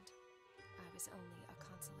the end, I was only a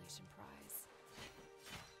consolation prize.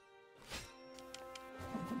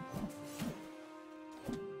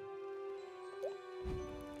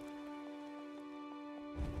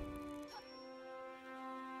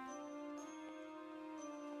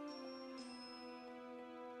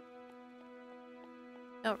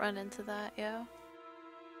 Don't run into that, yo.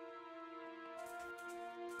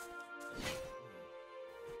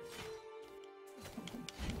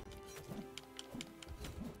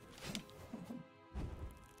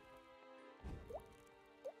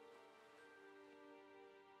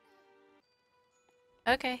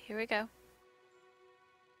 Okay, here we go.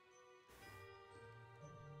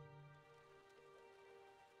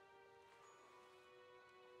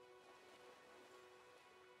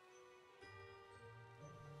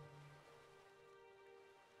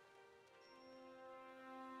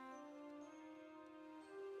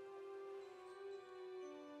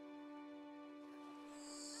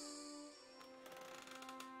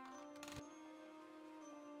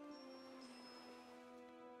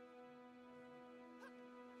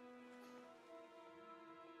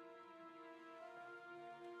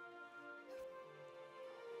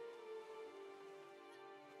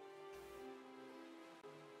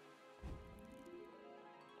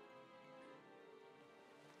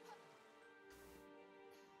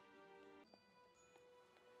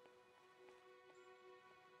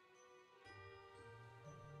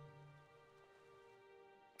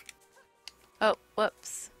 Oh,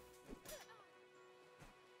 whoops.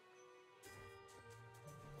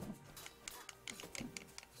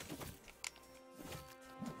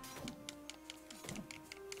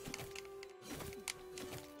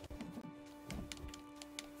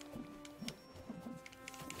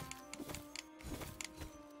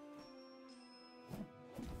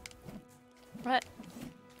 What?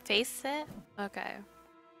 Face it? Okay.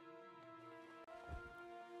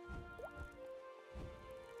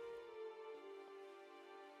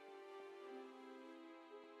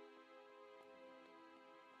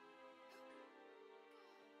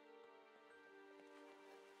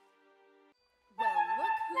 Well, look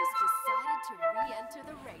who's decided to re-enter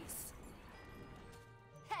the race.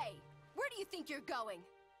 Hey, where do you think you're going?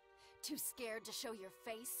 Too scared to show your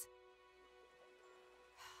face?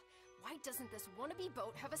 Why doesn't this wannabe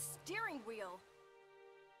boat have a steering wheel?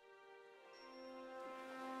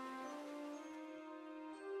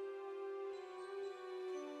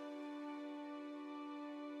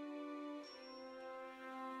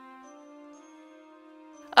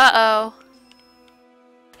 Uh-oh.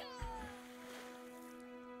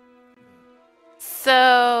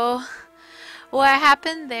 So, what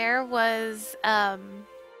happened there was,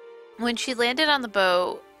 when she landed on the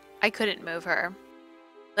boat, I couldn't move her.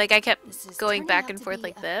 Like, I kept going back and forth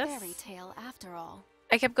like this. Fairy tale after all.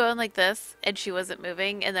 I kept going like this, and she wasn't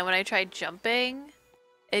moving, and then when I tried jumping,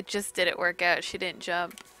 it just didn't work out. She didn't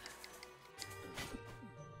jump.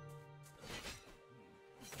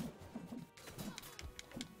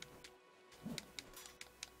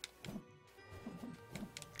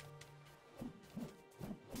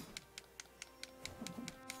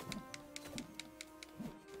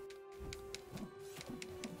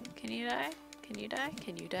 Can you die? Can you die?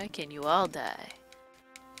 Can you die? Can you all die?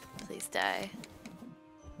 Please die.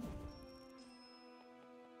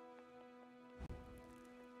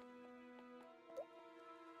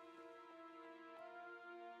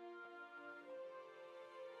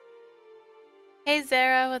 Hey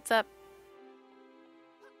Zara, what's up?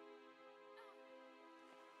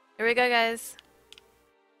 Here we go, guys.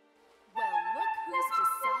 Well, look who's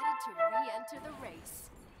decided to re-enter the race.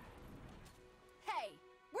 Hey,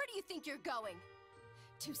 where do you think you're going?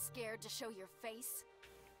 Too scared to show your face?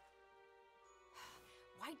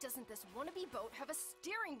 Why doesn't this wannabe boat have a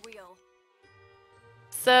steering wheel?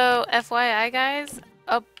 So, FYI, guys.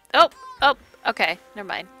 Oh, Oh, oh, okay, never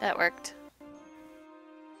mind. That worked.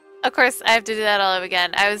 Of course, I have to do that all over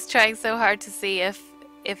again. I was trying so hard to see if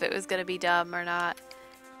it was gonna be dumb or not.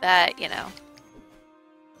 That, you know.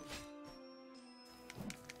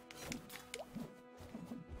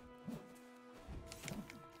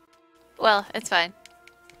 Well, it's fine.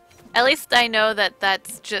 At least I know that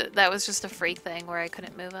that was just a freak thing where I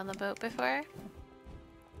couldn't move on the boat before.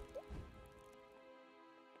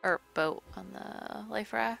 Or boat on the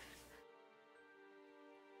life raft.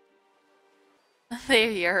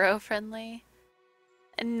 They're Euro friendly.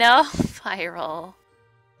 No viral.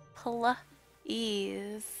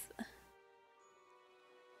 Please.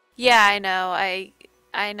 Yeah, I know.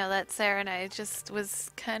 I know that, Sarah, and I just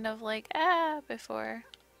was kind of like, before.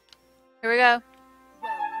 Here we go.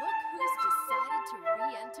 Well, look who's decided to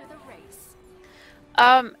re-enter the race.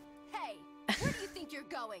 Um, Hey, where do you think you're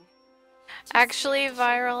going? actually,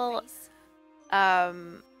 viral. Why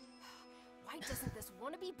doesn't this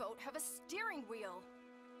wannabe boat have a steering wheel?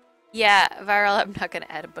 Yeah, viral. I'm not gonna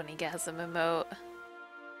add a bunnygasm emote.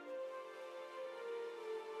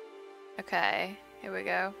 Okay, here we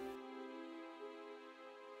go.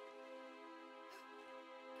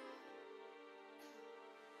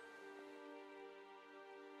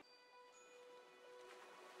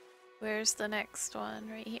 Where's the next one?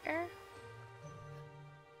 Right here?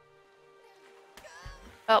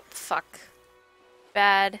 Oh, fuck.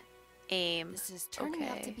 Bad aim. This is turning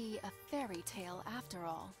out to be a fairy tale after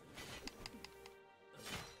all.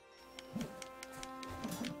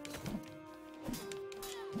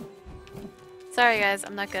 Sorry guys,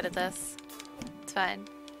 I'm not good at this. It's fine.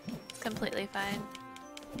 It's completely fine.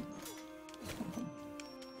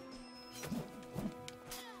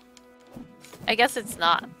 I guess it's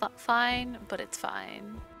not fine, but it's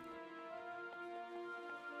fine.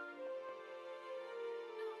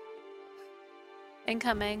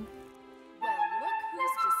 Incoming. Well, look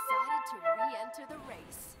who's decided to re-enter the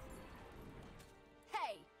race.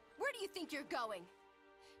 Hey, where do you think you're going?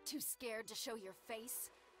 Too scared to show your face?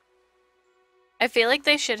 I feel like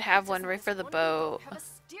they should have one right for the boat. Have a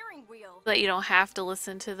steering wheel. So that you don't have to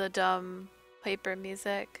listen to the dumb Piper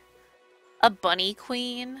music. A bunny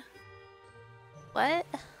queen? What?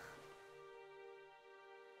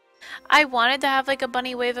 I wanted to have like a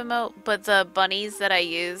bunny wave emote, but the bunnies that I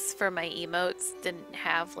use for my emotes didn't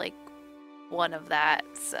have like one of that,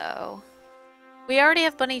 so... We already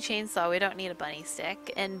have bunny chainsaw, we don't need a bunny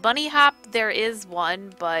stick. And bunny hop, there is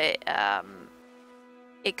one, but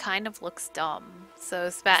it kind of looks dumb. So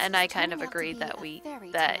Spat and I kind of agreed that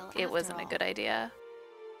it wasn't a good idea.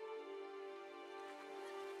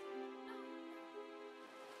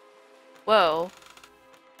 Whoa.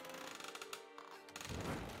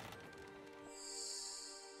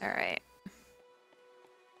 Alright.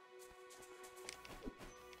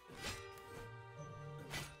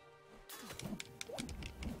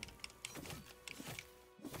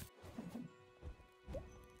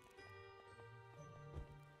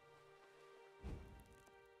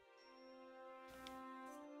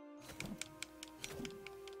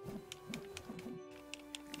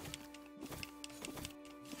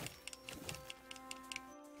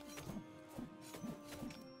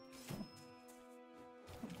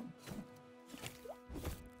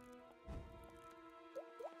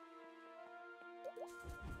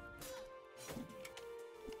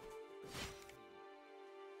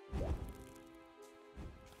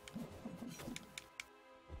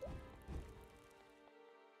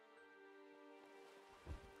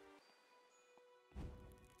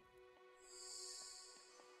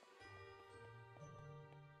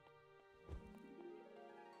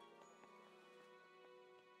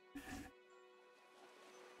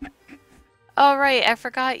 Oh right, I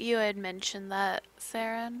forgot you had mentioned that,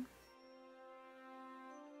 Saren.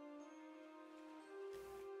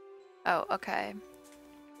 Oh, okay.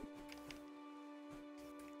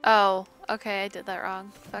 Oh, okay, I did that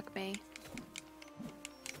wrong. Fuck me.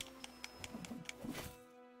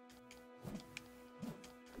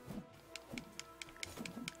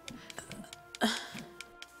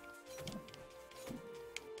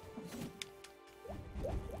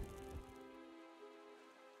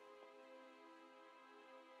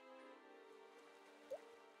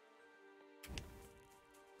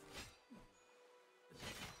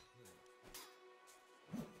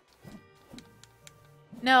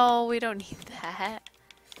 No, we don't need that.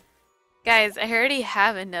 Guys, I already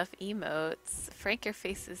have enough emotes. Frank, your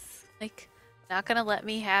face is, like, not gonna let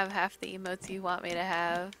me have half the emotes you want me to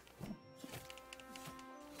have.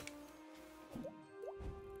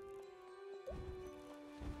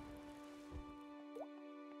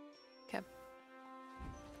 Okay.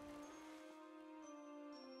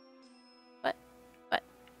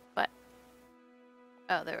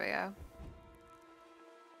 Oh, there we go.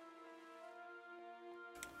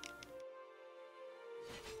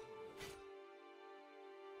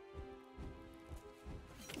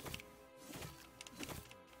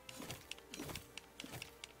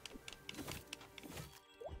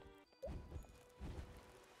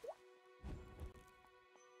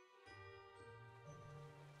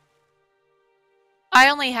 I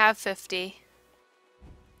only have 50.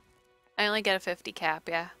 I only get a 50 cap,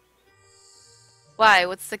 yeah. Why?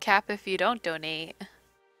 What's the cap if you don't donate?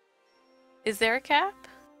 Is there a cap?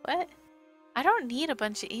 What? I don't need a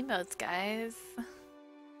bunch of emotes, guys.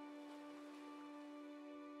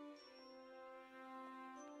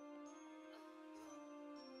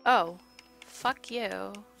 Oh. Fuck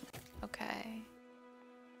you. Okay.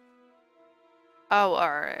 Oh,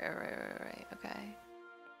 alright, okay.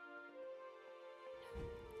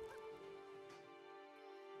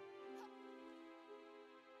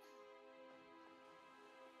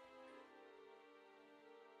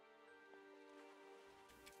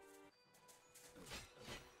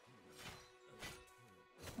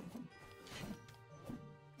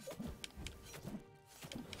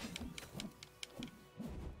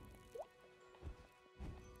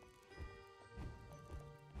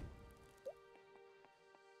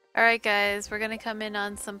 Alright guys, we're gonna come in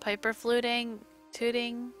on some piper fluting,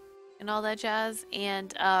 tooting, and all that jazz,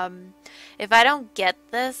 and if I don't get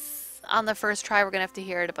this on the first try, we're gonna have to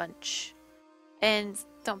hear it a bunch. And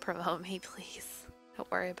don't promote me, please.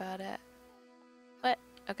 Don't worry about it. What?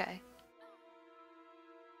 Okay.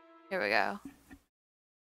 Here we go.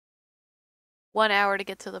 1 hour to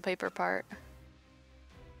get to the paper part.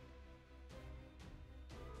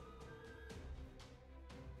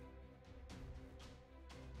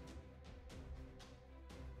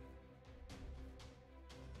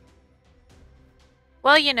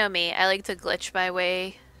 Well, you know me. I like to glitch my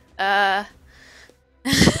way, to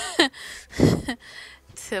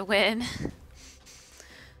win.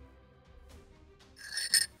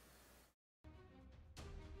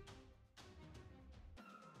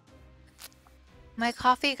 My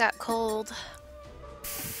coffee got cold.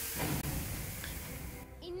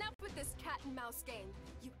 Enough with this cat and mouse game,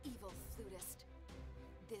 you evil flutist.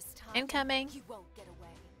 This time, Incoming. you won't get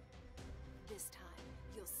away. This time,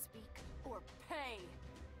 you'll speak or pay.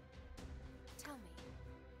 Tell me,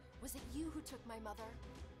 was it you who took my mother?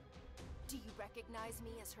 Do you recognize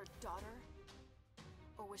me as her daughter?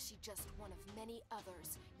 Or was she just one of many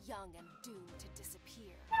others, young and doomed to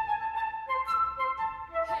disappear?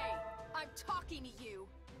 Hey, I'm talking to you!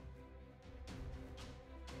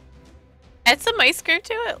 Add some ice cream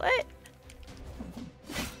to it? What?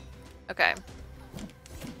 Okay.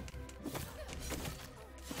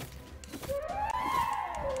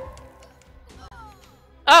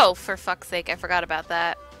 Oh, for fuck's sake, I forgot about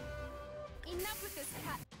that. Enough with this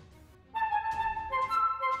cat.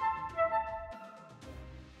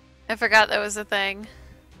 I forgot that was a thing.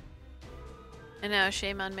 I know,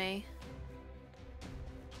 shame on me.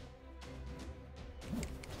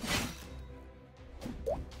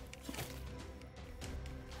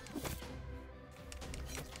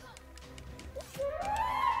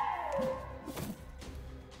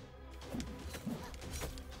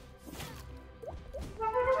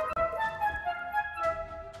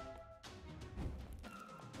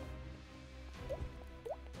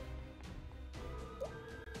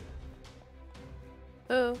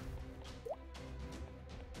 Ooh.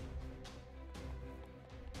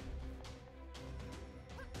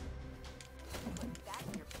 Put that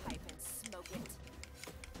in your pipe and smoke it.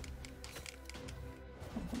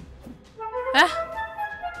 Ah.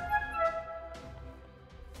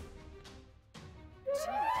 Gee, can we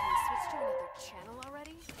switch to another channel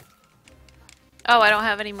already? Oh, I don't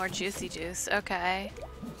have any more juicy juice. Okay.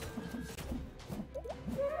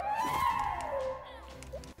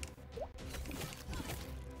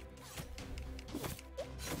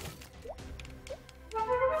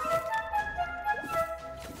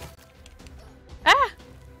 Ah!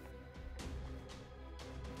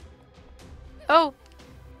 Oh!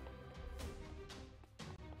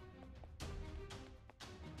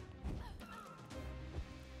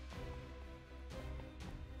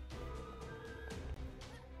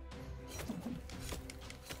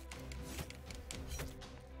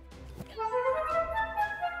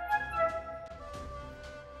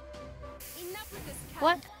 Enough with this cat.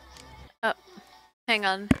 What? Oh. Hang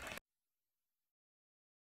on.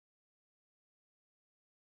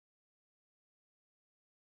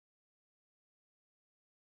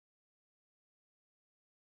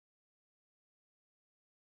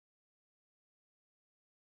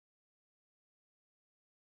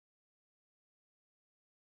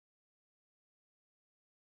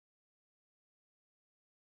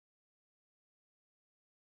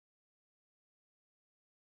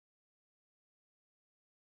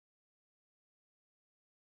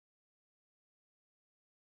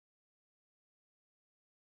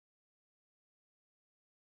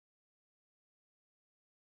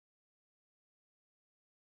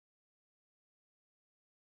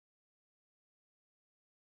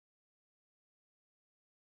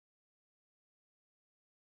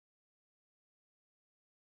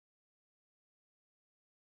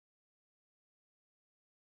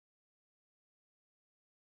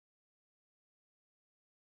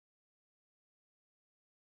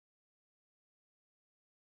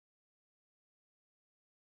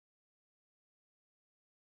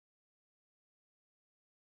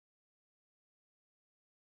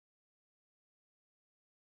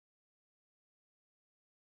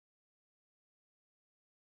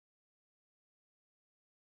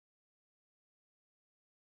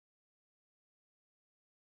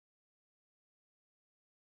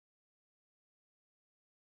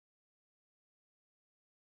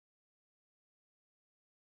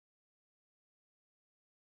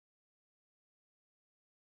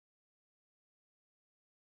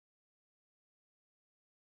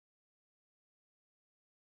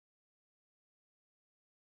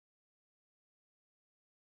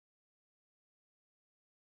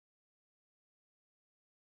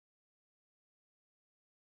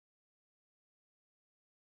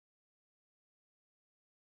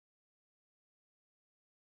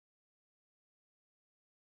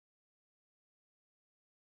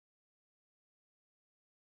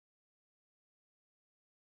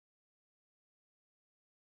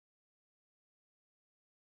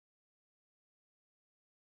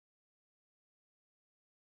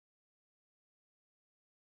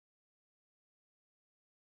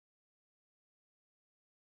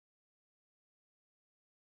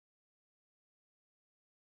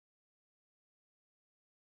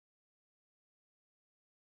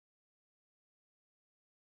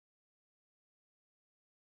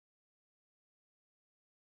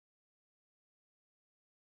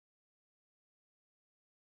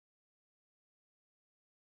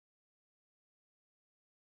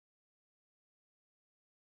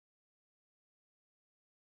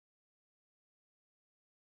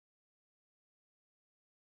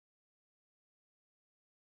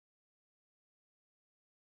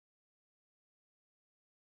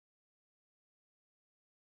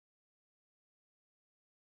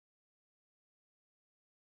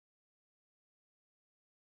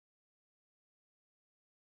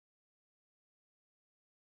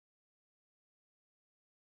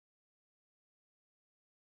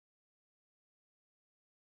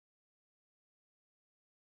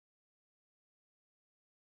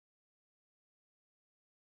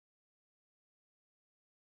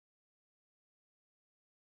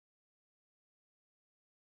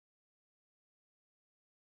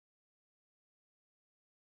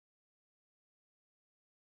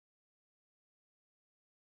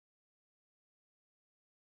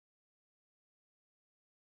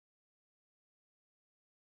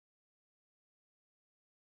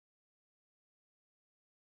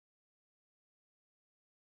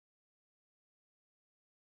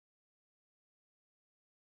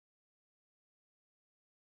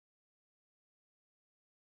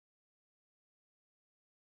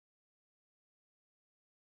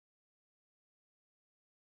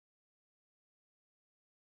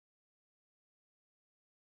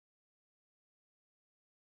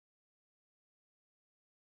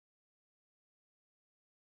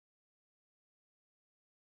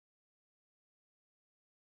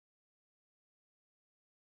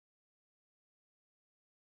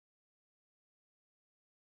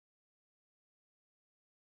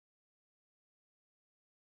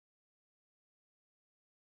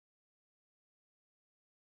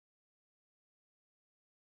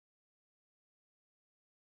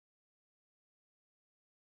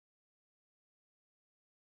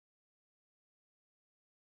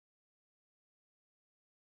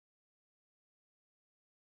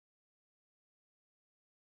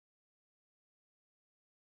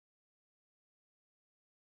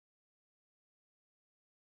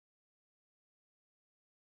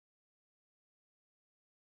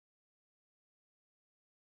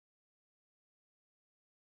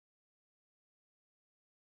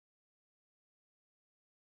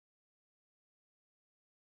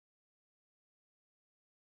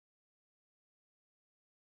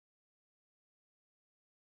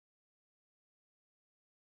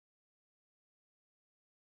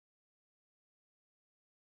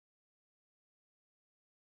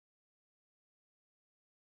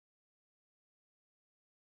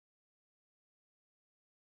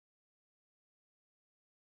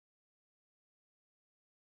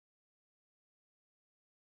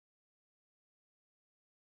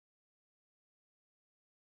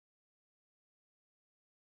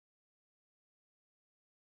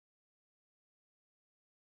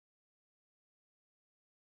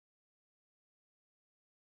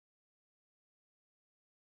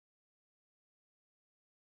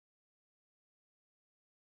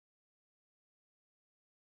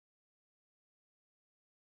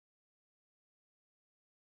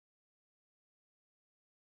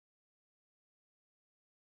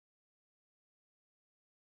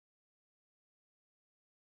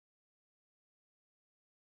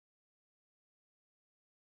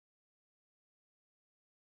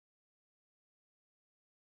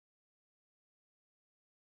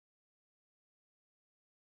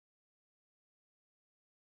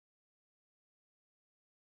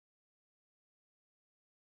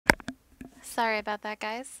 Sorry about that,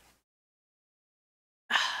 guys.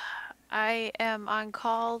 I am on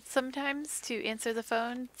call sometimes to answer the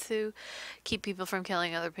phone to keep people from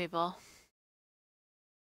killing other people.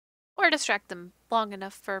 Or distract them long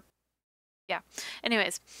enough for... Yeah.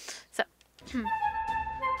 Anyways, so...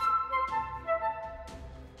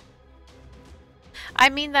 I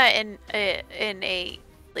mean that in a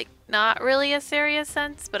like not really a serious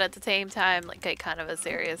sense, but at the same time like a kind of a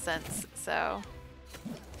serious sense. So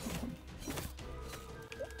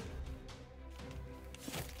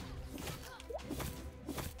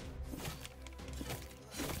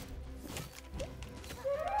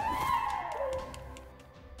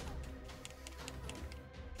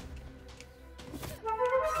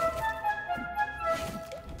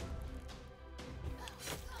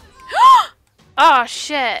oh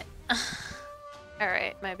shit. All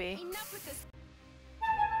right, maybe.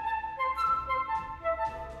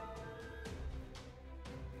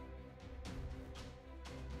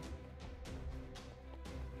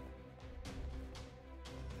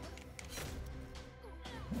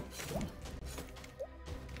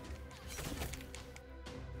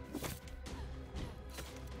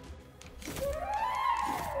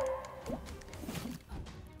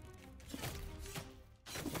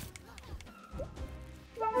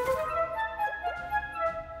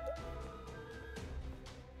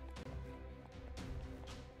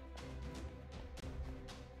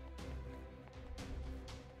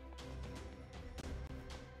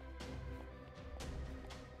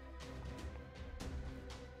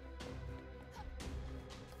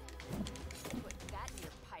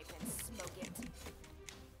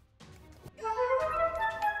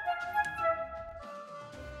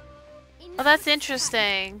 Oh, that's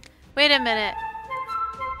interesting. Wait a minute.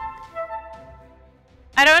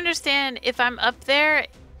 I don't understand if I'm up there.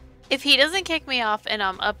 If he doesn't kick me off and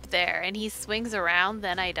I'm up there and he swings around,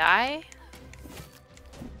 then I die?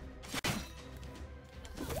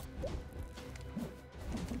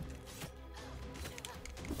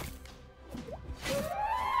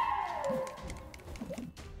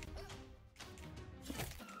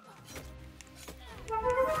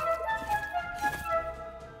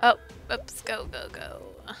 Oh, oops, go, go, go.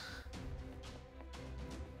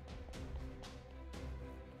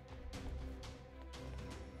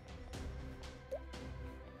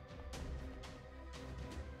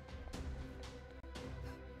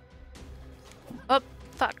 Oh,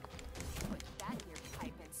 fuck. Put that in your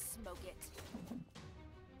pipe and smoke it.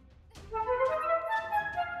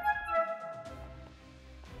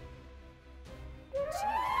 Gee,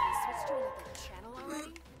 can you switch to another channel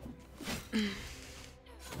already?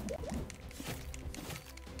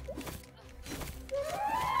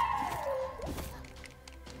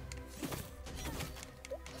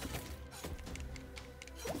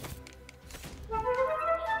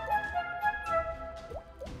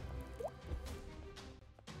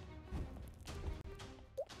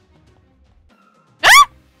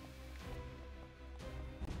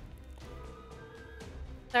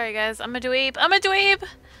 Sorry guys, I'm a dweeb. I'm a dweeb!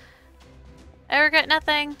 I regret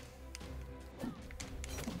nothing.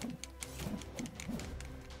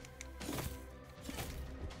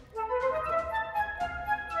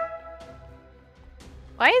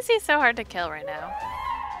 Why is he so hard to kill right now?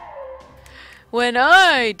 When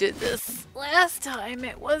I did this last time,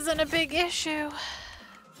 it wasn't a big issue.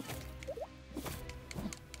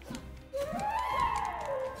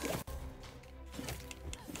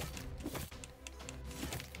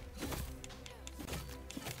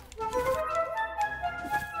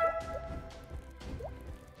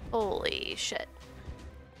 Holy shit.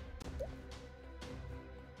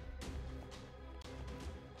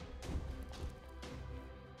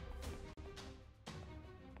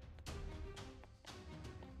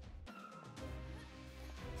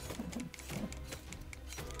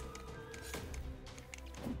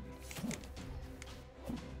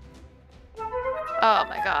 Oh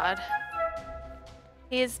my god.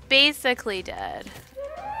 He is basically dead.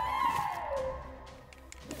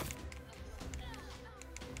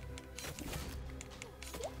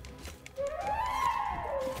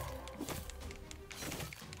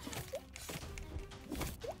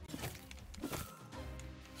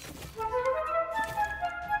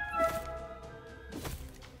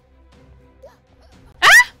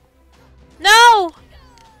 No!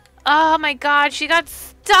 Oh my god, she got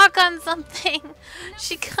stuck on something.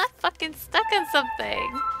 She got fucking stuck on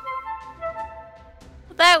something.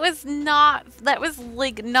 That was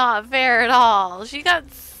like not fair at all. She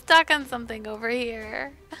got stuck on something over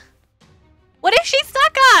here. What is she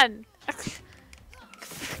stuck on?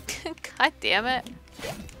 God damn it.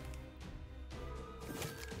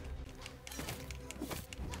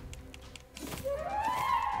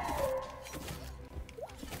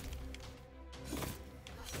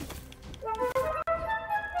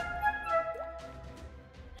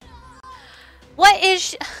 What is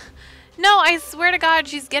she? No, I swear to God,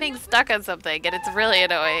 she's getting stuck on something, and it's really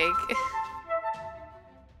annoying.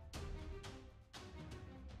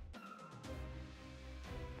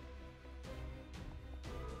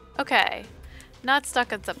 Okay, not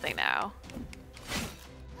stuck on something now.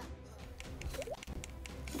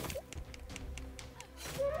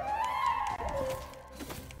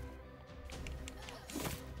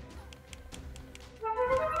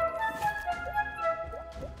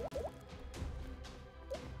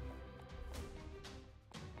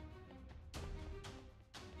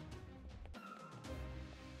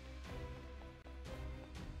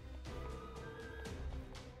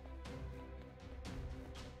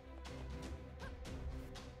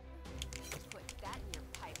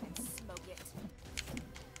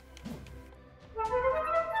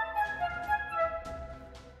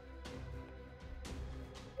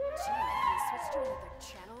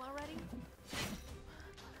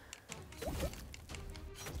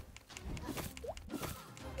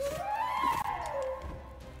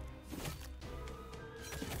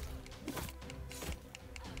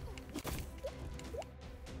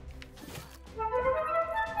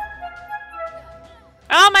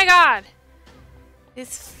 Oh my God!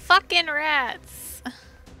 These fucking rats!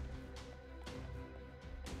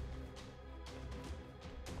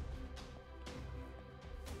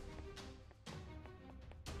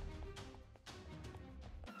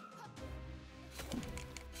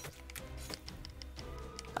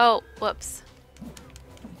 Oh, whoops.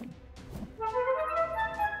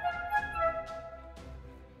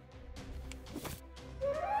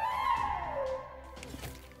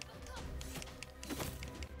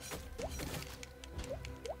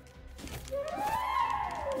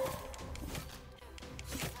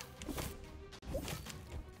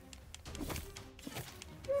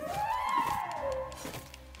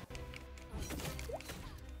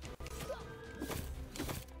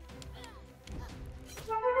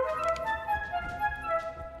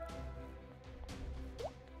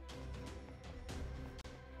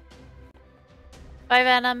 Bye,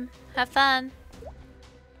 Venom. Have fun.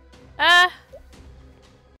 Ah!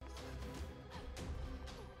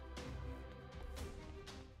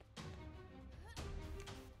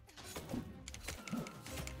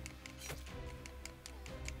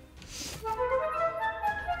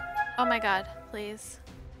 Oh my God, please.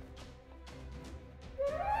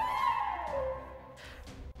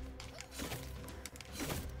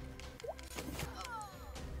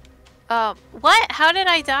 What? How did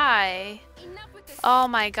I die? Oh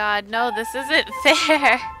my God, no, this isn't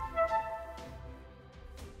fair.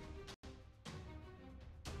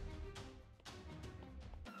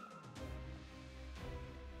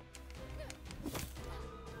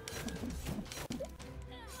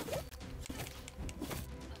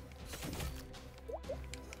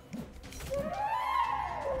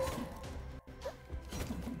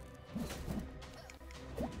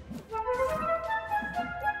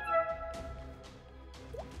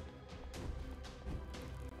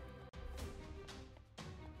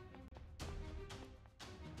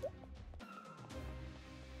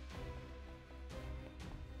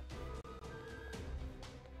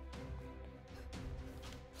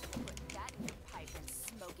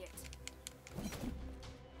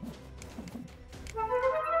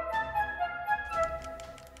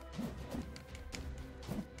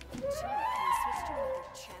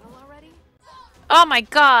 Oh my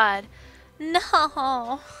God.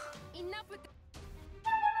 No.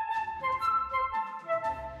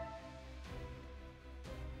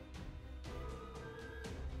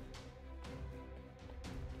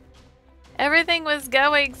 Everything was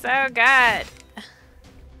going so good.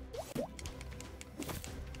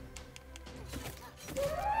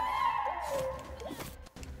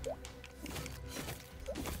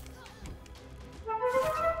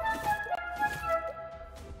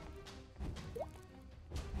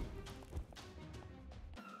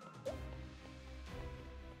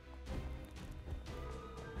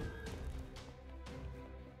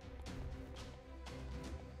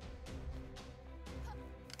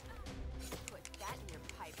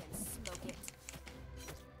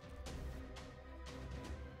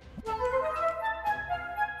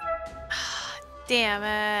 Damn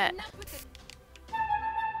it.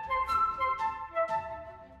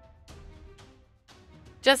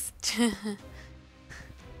 Just...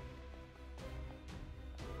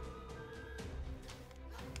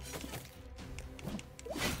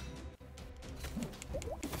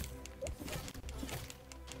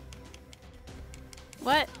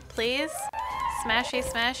 What? Please? Smashy,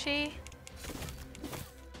 smashy?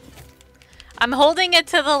 I'm holding it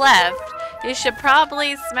to the left. You should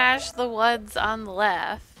probably smash the ones on the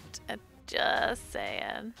left. Just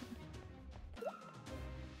saying.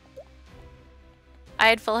 I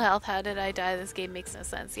had full health. How did I die? This game makes no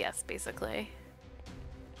sense. Yes, basically.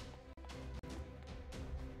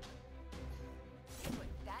 Put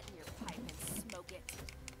that in your pipe and smoke it.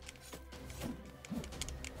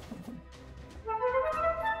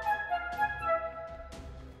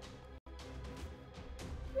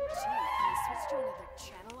 Gee, can we switch to another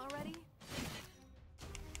channel already?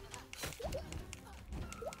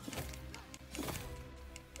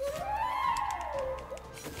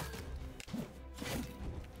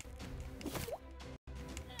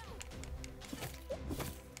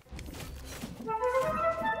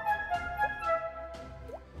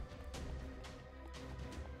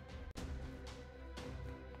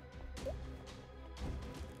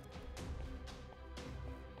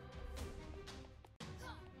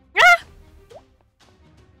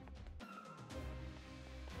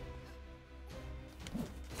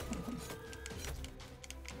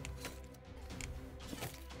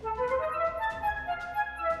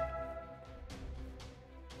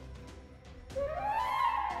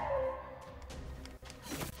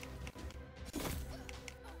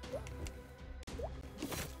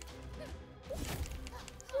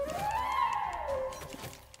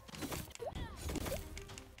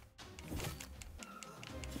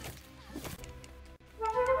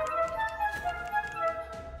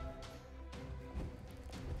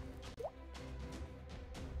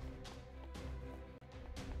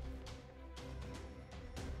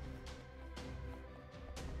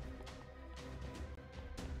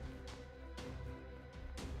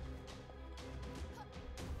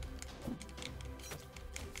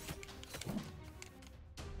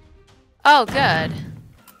 Oh, good. I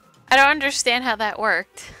don't understand how that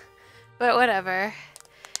worked, but whatever.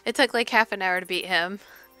 It took like half an hour to beat him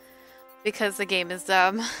because the game is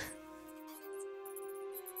dumb.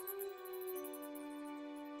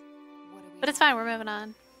 But it's fine, we're moving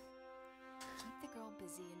on. Keep the girl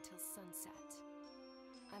busy until sunset.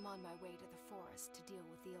 I'm on my way to the forest to deal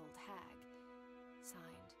with the old hag.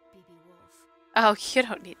 Signed, B.B. Woolfe. Oh, you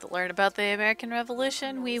don't need to learn about the American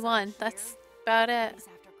Revolution. We won. That's about it.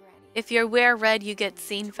 If you wear red, you get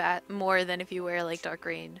seen fat more than if you wear like dark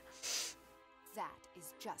green. That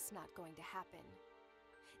is just not going to happen.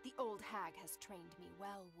 The old hag has trained me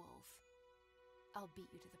well, Woolfe. I'll beat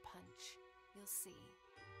you to the punch. You'll see.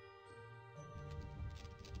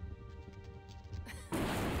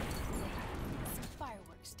 Some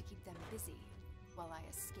fireworks to keep them busy while I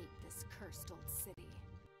escape this cursed old city.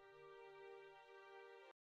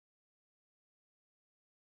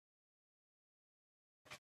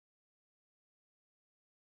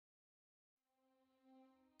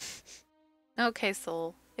 Okay,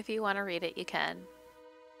 Soul. If you want to read it, you can.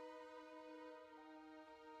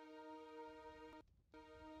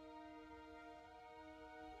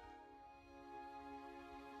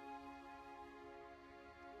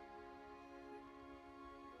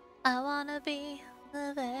 I wanna be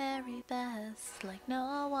the very best, like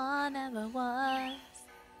no one ever was.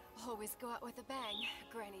 Always go out with a bang,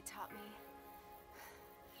 Granny taught me.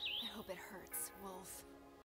 I hope it hurts, Woolfe.